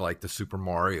with like the Super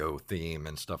Mario theme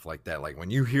and stuff like that. Like when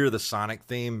you hear the Sonic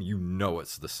theme, you know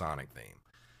it's the Sonic theme.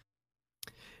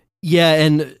 Yeah,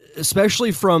 and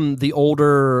especially from the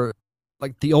older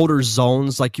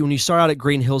zones, like when you start out at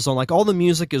Green Hill Zone, like all the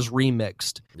music is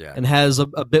remixed and has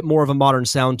a bit more of a modern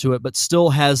sound to it, but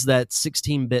still has that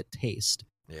 16-bit taste.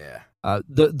 Yeah.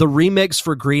 The remix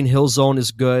for Green Hill Zone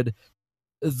is good.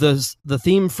 The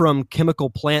theme from Chemical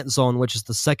Plant Zone, which is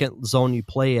the second zone you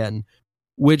play in,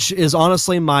 which is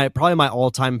honestly probably my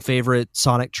all-time favorite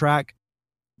Sonic track.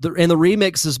 And the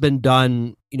remix has been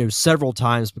done, several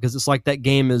times, because it's like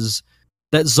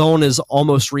that zone is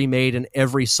almost remade in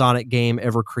every Sonic game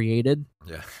ever created.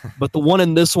 Yeah. But the one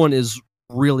in this one is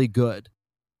really good.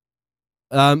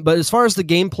 But as far as the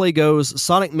gameplay goes,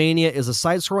 Sonic Mania is a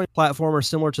side-scrolling platformer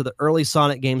similar to the early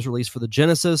Sonic games released for the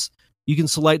Genesis. You can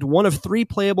select one of 3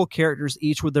 playable characters,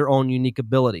 each with their own unique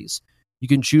abilities. You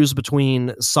can choose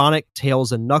between Sonic,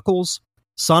 Tails, and Knuckles.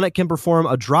 Sonic can perform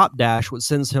a drop dash, which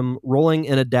sends him rolling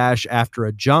in a dash after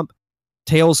a jump.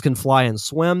 Tails can fly and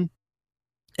swim.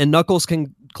 And Knuckles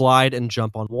can glide and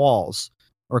jump on walls,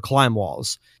 or climb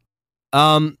walls.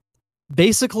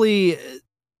 Basically,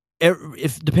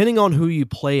 if depending on who you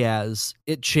play as,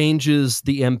 it changes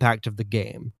the impact of the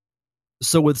game.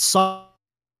 So with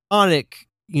Sonic,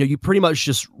 you pretty much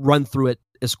just run through it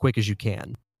as quick as you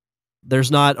can.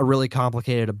 There's not a really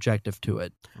complicated objective to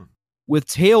it. With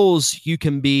Tails, you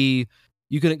can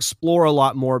explore a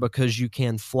lot more because you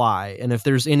can fly. And if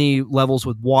there's any levels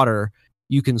with water,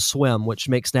 you can swim, which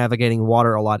makes navigating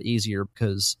water a lot easier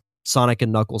because Sonic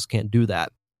and Knuckles can't do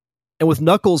that. And with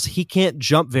Knuckles, he can't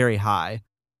jump very high,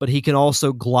 but he can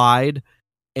also glide,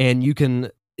 and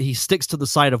he sticks to the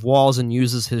side of walls and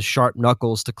uses his sharp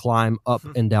knuckles to climb up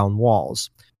and down walls.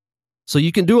 So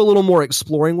you can do a little more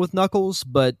exploring with Knuckles,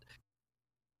 but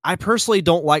I personally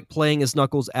don't like playing as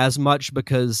Knuckles as much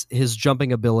because his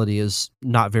jumping ability is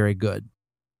not very good.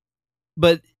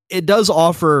 But it does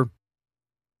offer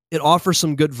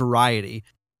some good variety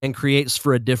and creates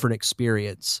for a different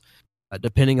experience,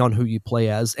 depending on who you play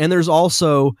as. And there's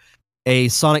also a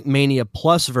Sonic Mania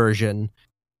Plus version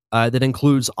that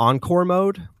includes Encore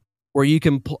mode, where you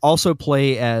can also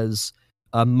play as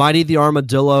Mighty the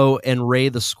Armadillo and Ray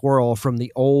the Squirrel from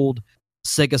the old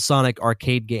Sega Sonic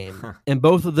arcade game. And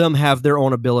both of them have their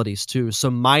own abilities too. So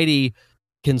Mighty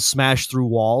can smash through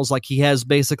walls. Like he has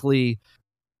basically,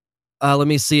 let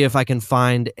me see if I can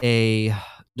find a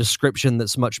description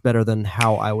that's much better than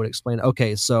how I would explain it.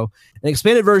 Okay, so an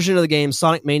expanded version of the game,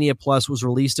 Sonic Mania Plus, was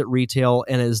released at retail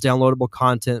and is downloadable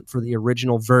content for the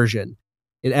original version.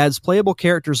 It adds playable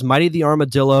characters Mighty the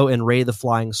Armadillo and Ray the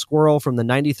Flying Squirrel from the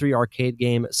 '93 arcade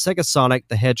game Sega Sonic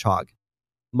the Hedgehog.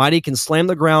 Mighty can slam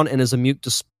the ground and is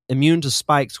immune to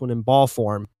spikes when in ball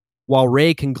form, while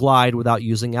Ray can glide without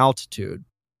using altitude.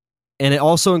 And it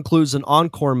also includes an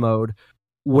encore mode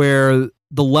where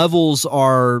the levels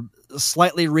are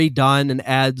slightly redone and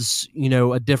adds,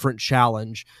 a different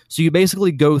challenge. So you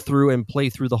basically go through and play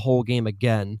through the whole game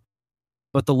again,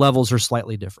 but the levels are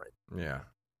slightly different. Yeah.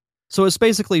 So it's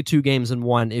basically 2 games in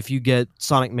one if you get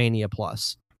Sonic Mania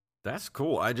Plus. That's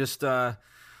cool. I just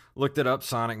looked it up.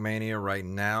 Sonic Mania right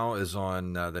now is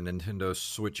on the Nintendo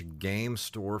Switch Game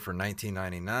Store for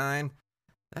 $19.99.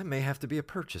 That may have to be a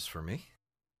purchase for me.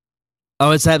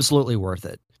 Oh, it's absolutely worth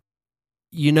it.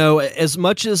 As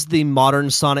much as the modern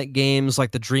Sonic games,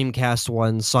 like the Dreamcast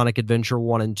ones, Sonic Adventure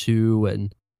 1 and 2,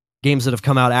 and games that have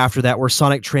come out after that, where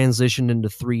Sonic transitioned into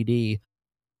 3D,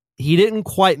 he didn't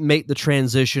quite make the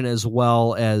transition as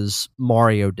well as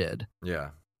Mario did.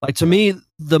 Yeah. Like, to me,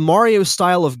 the Mario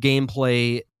style of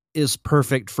gameplay is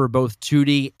perfect for both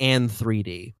 2D and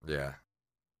 3D. Yeah.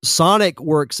 Sonic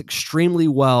works extremely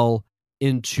well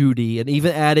in 2D, and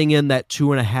even adding in that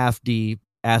 2.5D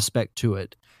aspect to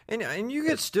it. And you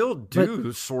could still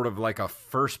do sort of like a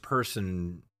first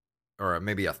person or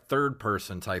maybe a third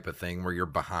person type of thing where you're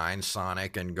behind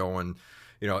Sonic and going,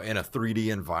 in a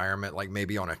 3D environment, like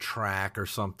maybe on a track or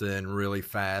something really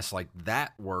fast. Like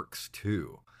that works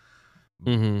too.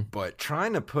 Mm-hmm. But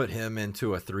trying to put him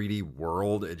into a 3D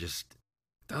world, it just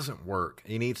doesn't work.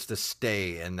 He needs to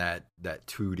stay in that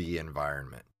 2D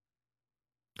environment.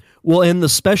 Well, in the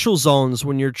special zones,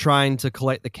 when you're trying to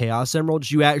collect the Chaos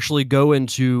Emeralds, you actually go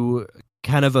into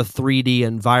kind of a 3D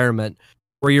environment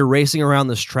where you're racing around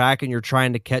this track and you're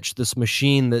trying to catch this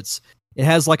machine it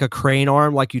has like a crane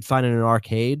arm like you'd find in an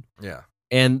arcade. Yeah.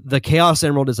 And the Chaos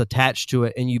Emerald is attached to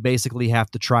it, and you basically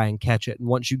have to try and catch it. And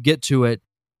once you get to it,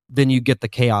 then you get the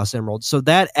Chaos Emerald. So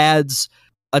that adds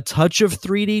a touch of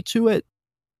 3D to it,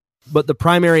 but the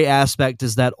primary aspect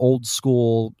is that old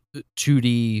school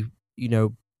 2D,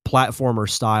 platformer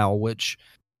style, which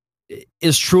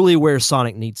is truly where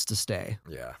Sonic needs to stay.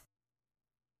 Yeah.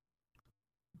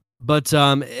 But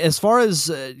as far as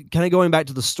kind of going back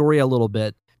to the story a little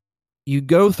bit, you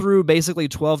go through basically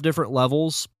 12 different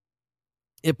levels.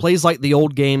 It plays like the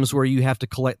old games where you have to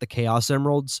collect the Chaos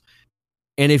Emeralds.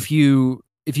 And if you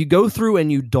go through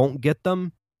and you don't get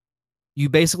them, you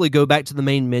basically go back to the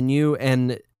main menu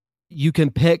and you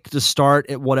can pick to start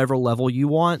at whatever level you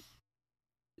want.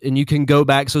 And you can go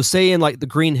back. So say in like the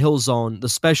Green Hill Zone, the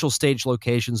special stage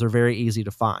locations are very easy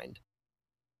to find.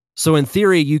 So in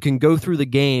theory, you can go through the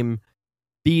game,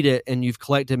 beat it, and you've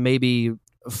collected maybe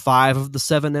 5 of the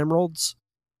 7 emeralds.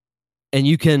 And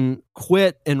you can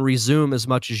quit and resume as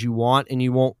much as you want, and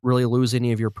you won't really lose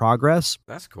any of your progress.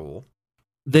 That's cool.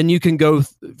 Then you can go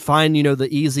find, the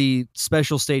easy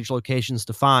special stage locations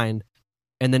to find,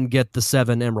 and then get the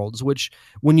 7 emeralds, which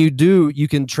when you do, you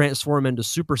can transform into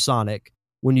Supersonic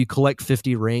when you collect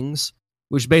 50 rings,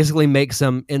 which basically makes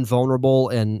them invulnerable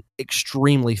and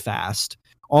extremely fast,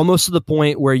 almost to the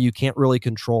point where you can't really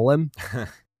control him.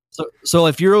 So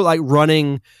if you're like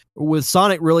running with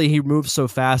Sonic, really, he moves so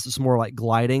fast, it's more like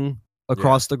gliding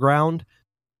across the ground.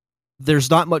 There's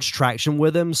not much traction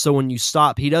with him. So when you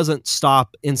stop, he doesn't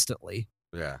stop instantly.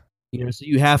 Yeah. So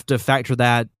you have to factor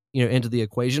that, into the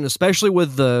equation, especially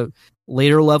with the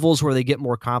later levels where they get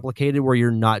more complicated, where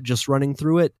you're not just running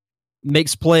through it.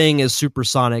 Makes playing as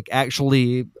Supersonic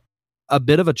actually a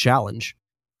bit of a challenge.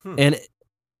 And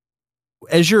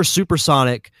as you're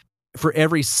Supersonic, for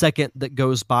every second that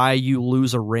goes by, you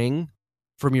lose a ring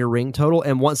from your ring total.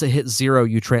 And once it hits 0,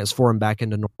 you transform back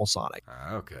into normal Sonic.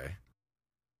 Okay.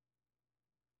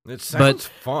 It sounds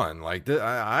fun. Like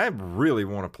I really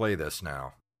want to play this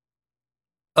now.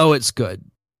 Oh, it's good.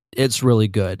 It's really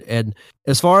good. And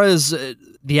as far as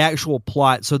the actual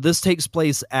plot, so this takes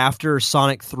place after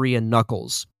Sonic 3 and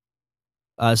Knuckles.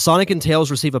 Sonic and Tails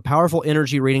receive a powerful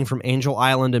energy reading from Angel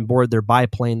Island and board their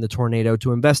biplane, the Tornado,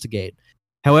 to investigate.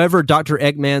 However, Dr.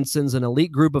 Eggman sends an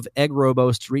elite group of Egg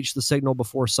Robos to reach the signal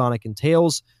before Sonic and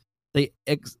Tails. They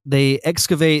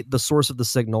excavate the source of the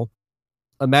signal,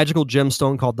 a magical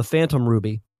gemstone called the Phantom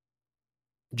Ruby,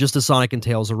 just as Sonic and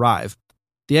Tails arrive.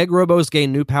 The Egg Robos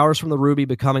gain new powers from the Ruby,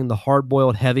 becoming the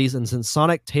hard-boiled heavies, and send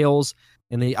Sonic, Tails,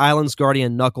 and the island's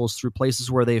guardian Knuckles through places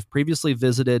where they've previously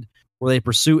visited, where they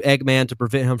pursue Eggman to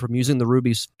prevent him from using the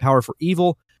Ruby's power for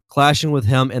evil, clashing with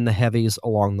him and the heavies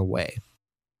along the way.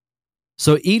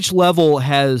 So each level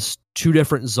has 2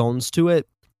 different zones to it.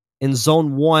 In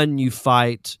Zone 1, you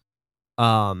fight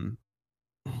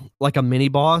like a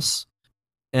mini-boss,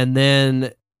 and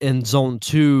then in Zone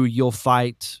 2, you'll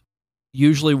fight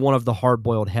usually one of the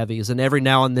hard-boiled heavies, and every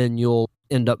now and then you'll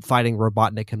end up fighting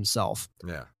Robotnik himself.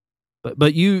 Yeah.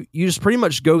 But you just pretty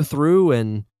much go through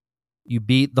and you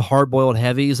beat the hard-boiled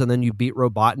heavies, and then you beat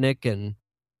Robotnik, and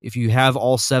if you have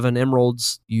all 7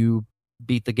 emeralds, you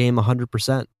beat the game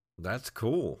 100%. That's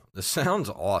cool. This sounds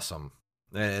awesome.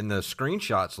 And the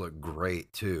screenshots look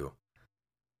great too.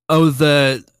 Oh,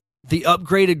 the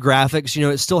upgraded graphics,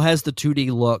 it still has the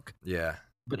 2D look. Yeah.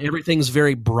 But everything's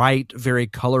very bright, very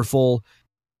colorful.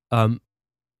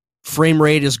 Frame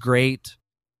rate is great.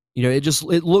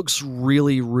 It looks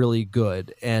really, really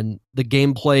good. And the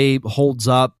gameplay holds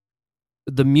up.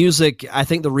 The music, I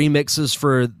think the remixes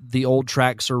for the old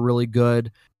tracks are really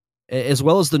good, as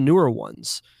well as the newer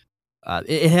ones.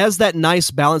 It has that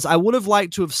nice balance. I would have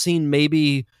liked to have seen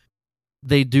maybe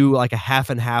they do like a half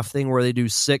and half thing where they do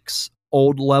 6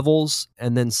 old levels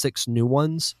and then 6 new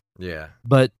ones. Yeah.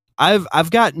 But I've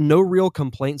got no real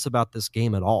complaints about this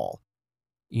game at all.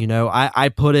 I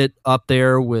put it up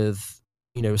there with,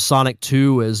 Sonic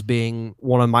 2 as being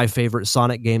one of my favorite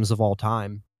Sonic games of all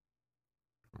time.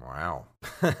 Wow.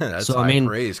 That's high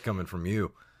praise coming from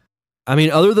you. I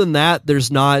mean, other than that,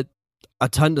 there's not a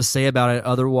ton to say about it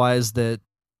otherwise that,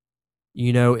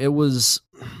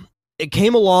 it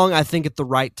came along, I think, at the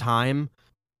right time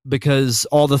because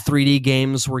all the 3D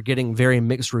games were getting very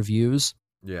mixed reviews.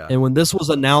 Yeah. And when this was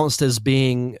announced as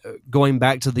being going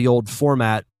back to the old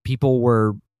format, people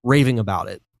were raving about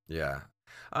it. Yeah.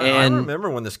 I remember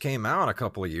when this came out a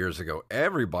couple of years ago,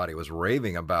 everybody was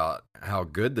raving about how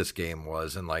good this game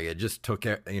was. And like, it just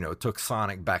took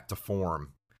Sonic back to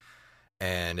form.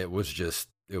 And it was just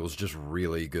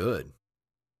really good.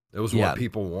 It was what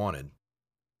people wanted.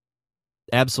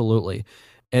 Absolutely.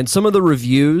 And some of the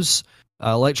reviews,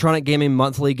 Electronic Gaming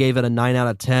Monthly gave it a 9 out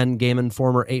of 10, Game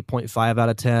Informer 8.5 out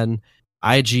of 10,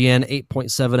 IGN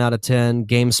 8.7 out of 10,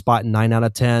 GameSpot 9 out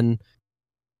of 10.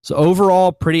 So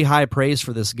overall, pretty high praise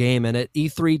for this game. And at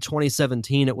E3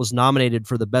 2017, it was nominated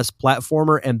for the Best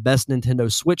Platformer and Best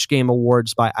Nintendo Switch Game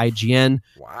Awards by IGN,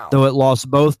 though it lost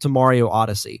both to Mario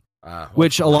Odyssey,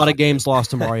 which a lot of games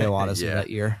lost to Mario Odyssey that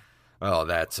year. Well,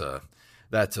 that's a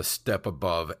step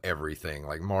above everything.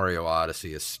 Like Mario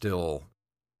Odyssey is still,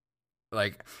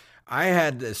 like, I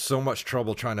had so much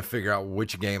trouble trying to figure out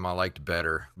which game I liked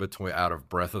better out of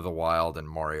Breath of the Wild and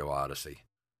Mario Odyssey.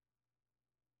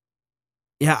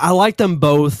 Yeah, I like them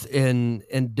both in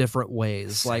different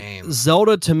ways. Same. Like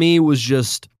Zelda to me was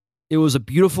it was a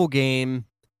beautiful game.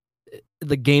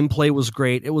 The gameplay was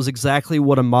great. It was exactly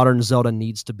what a modern Zelda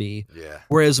needs to be. Yeah.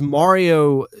 Whereas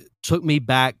Mario took me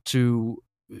back to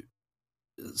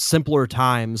simpler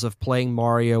times of playing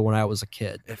Mario when I was a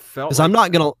kid. It felt because I'm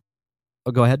not gonna.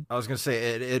 Oh, go ahead. I was gonna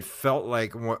say it felt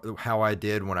like how I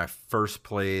did when I first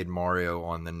played Mario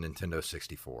on the Nintendo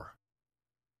 64.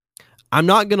 I'm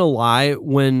not gonna lie.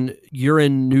 When you're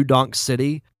in New Donk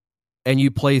City and you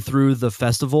play through the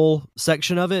festival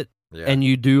section of it, and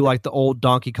you do like the old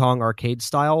Donkey Kong arcade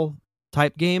style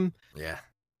type game,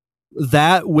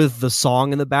 that with the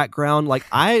song in the background, like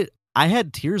I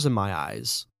had tears in my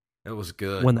eyes. It was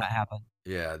good when that happened.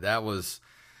 Yeah, that was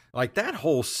like that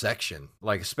whole section,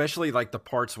 like especially like the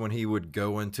parts when he would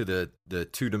go into the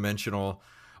 2-dimensional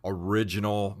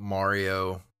original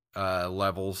Mario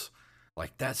levels.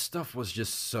 Like that stuff was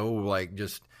just so like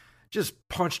just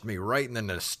punched me right in the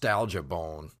nostalgia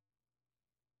bone.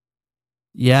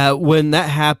 Yeah, when that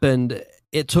happened,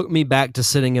 it took me back to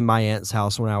sitting in my aunt's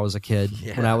house when I was a kid,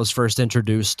 when I was first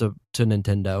introduced to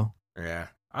Nintendo. Yeah.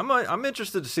 I'm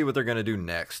interested to see what they're going to do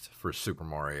next for Super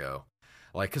Mario.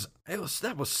 Like, cuz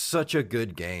that was such a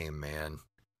good game, man.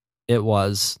 It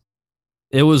was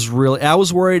really, I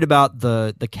was worried about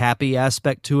the cappy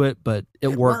aspect to it, but it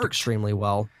worked extremely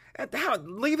well.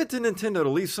 Leave it to Nintendo to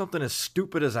leave something as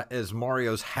stupid as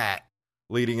Mario's hat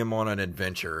leading him on an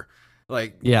adventure.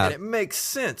 Like, and it makes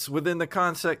sense within the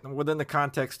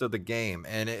context of the game,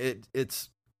 and it's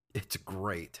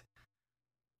great.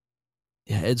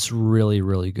 Yeah, it's really,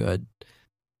 really good.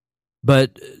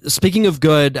 But speaking of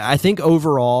good, I think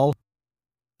overall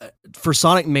for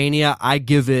Sonic Mania, I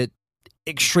give it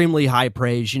extremely high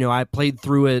praise. I played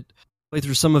through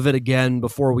some of it again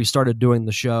before we started doing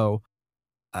the show.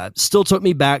 Still took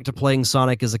me back to playing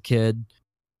Sonic as a kid.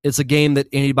 It's a game that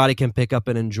anybody can pick up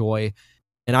and enjoy.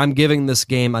 And I'm giving this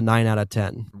game a 9 out of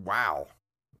 10. Wow.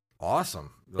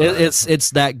 Awesome. It's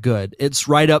that good. It's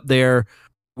right up there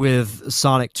with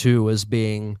Sonic 2 as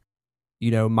being,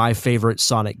 my favorite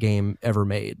Sonic game ever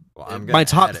made. Well, my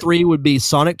top 3 would be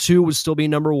Sonic 2 would still be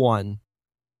number 1,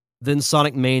 then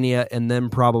Sonic Mania, and then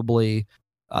probably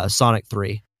Sonic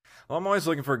 3. Well, I'm always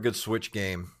looking for a good Switch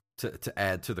game to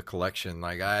add to the collection.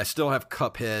 Like I still have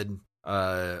Cuphead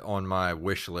on my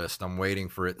wish list. I'm waiting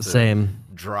for it to Same.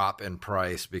 drop in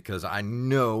price because I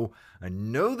know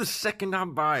the second I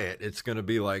buy it, it's going to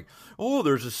be like, oh,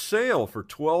 there's a sale for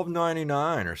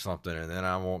 $12.99 or something, and then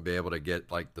I won't be able to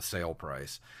get like the sale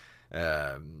price.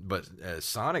 But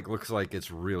Sonic looks like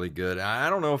it's really good. I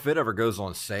don't know if it ever goes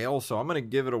on sale, so I'm going to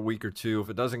give it a week or two. If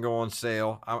it doesn't go on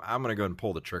sale, I'm going to go ahead and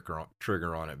pull the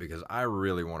trigger on it because I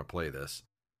really want to play this.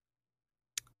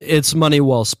 It's money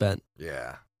well spent.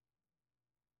 Yeah.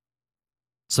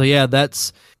 So yeah,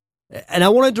 and I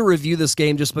wanted to review this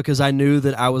game just because I knew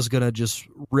that I was going to just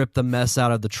rip the mess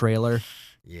out of the trailer.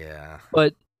 Yeah.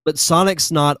 But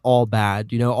Sonic's not all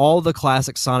bad. You know, all the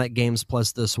classic Sonic games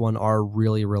plus this one are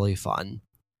really, really fun.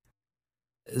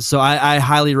 So I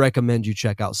highly recommend you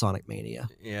check out Sonic Mania.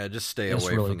 Yeah, just stay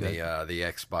away from the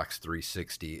Xbox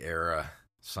 360 era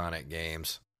Sonic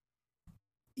games.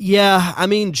 Yeah, I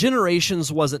mean, Generations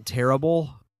wasn't terrible,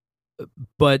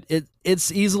 but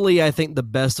it's easily, I think, the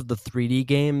best of the 3D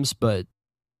games, but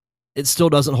it still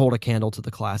doesn't hold a candle to the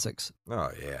classics.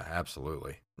 Oh, yeah,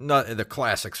 absolutely. The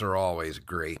classics are always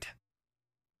great.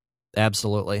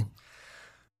 Absolutely.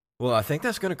 Well, I think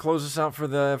that's going to close us out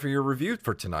for your review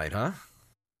for tonight, huh?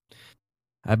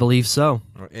 I believe so.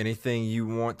 Anything you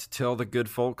want to tell the good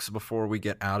folks before we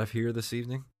get out of here this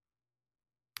evening?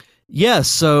 Yeah,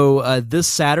 so this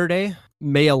Saturday,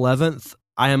 May 11th,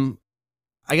 I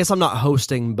guess I'm not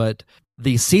hosting, but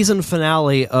the season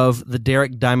finale of the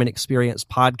Derek Diamond Experience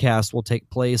podcast will take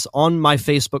place on my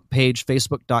Facebook page,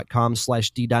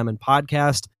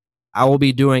 facebook.com/DDiamondPodcast. I will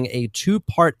be doing a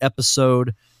 2-part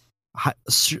episode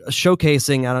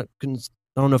showcasing, I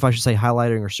don't know if I should say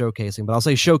highlighting or showcasing, but I'll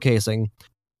say showcasing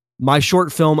my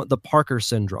short film, The Parker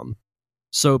Syndrome.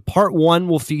 So part 1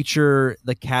 will feature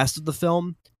the cast of the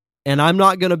film, and I'm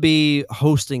not going to be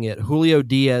hosting it. Julio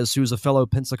Diaz, who's a fellow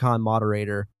Pensacon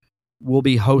moderator, will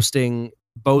be hosting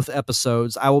both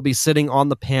episodes. I will be sitting on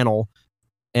the panel,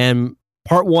 and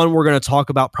part 1, we're going to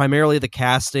talk about primarily the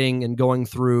casting and going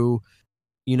through,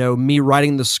 you know, me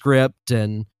writing the script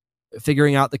and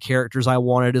figuring out the characters I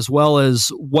wanted, as well as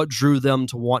what drew them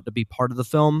to want to be part of the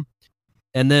film.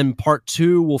 And then part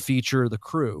 2 will feature the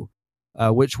crew,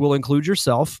 which will include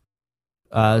yourself.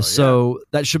 So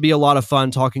that should be a lot of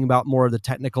fun, talking about more of the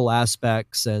technical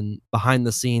aspects and behind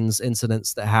the scenes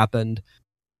incidents that happened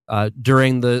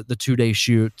during the 2-day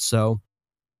shoot. So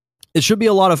it should be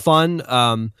a lot of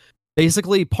fun.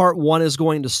 Basically, part 1 is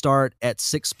going to start at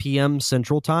 6 p.m.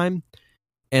 Central Time,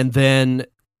 and then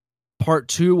part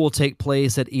 2 will take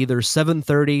place at either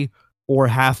 7:30 or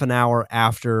half an hour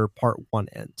after part 1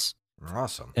 ends.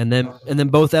 Awesome. And then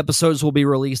both episodes will be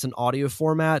released in audio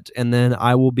format, and then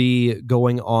I will be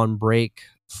going on break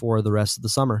for the rest of the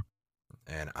summer.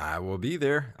 And I will be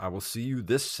there. I will see you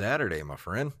this Saturday, my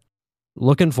friend.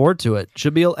 Looking forward to it.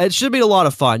 It should be a lot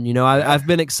of fun. You know, I've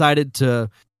been excited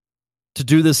to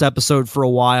do this episode for a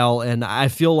while, and I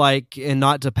feel like, and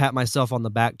not to pat myself on the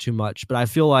back too much, but I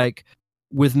feel like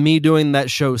with me doing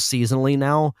that show seasonally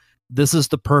now, this is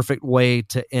the perfect way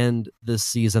to end this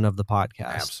season of the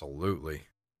podcast. Absolutely.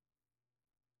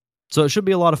 So it should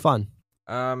be a lot of fun.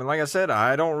 And like I said,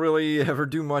 I don't really ever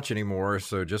do much anymore,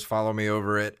 so just follow me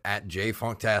over at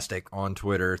JFunktastic on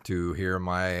Twitter to hear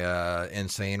my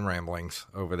insane ramblings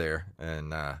over there.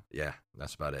 And yeah,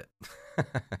 that's about it.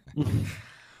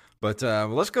 But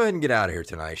let's go ahead and get out of here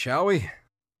tonight, shall we?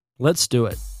 Let's do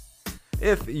it.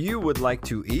 If you would like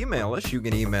to email us, you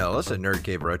can email us at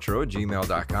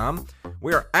nerdcaveretro@gmail.com.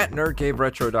 We are at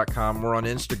nerdcaveretro.com. We're on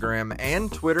Instagram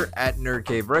and Twitter at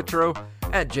nerdcaveretro,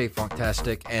 at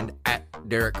jfunktastic, and at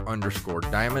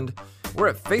Derek_Diamond. We're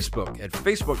at Facebook at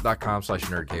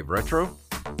facebook.com/nerdcaveretro.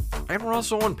 And we're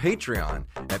also on Patreon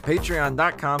at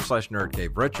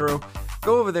patreon.com/nerdcaveretro.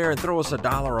 Go over there and throw us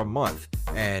 $1 a month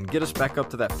and get us back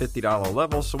up to that $50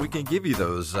 level so we can give you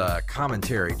those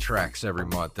commentary tracks every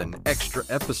month and extra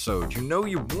episodes. You know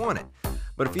you want it.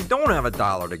 But if you don't have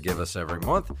 $1 to give us every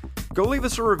month, go leave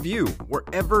us a review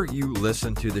wherever you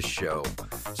listen to the show.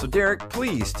 So Derek,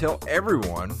 please tell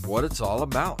everyone what it's all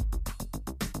about.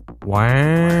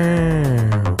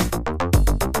 Wow.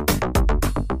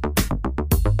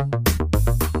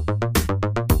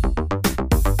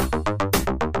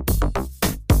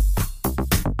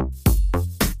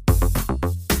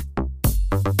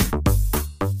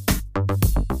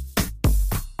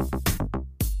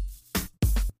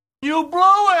 You blew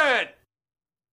it!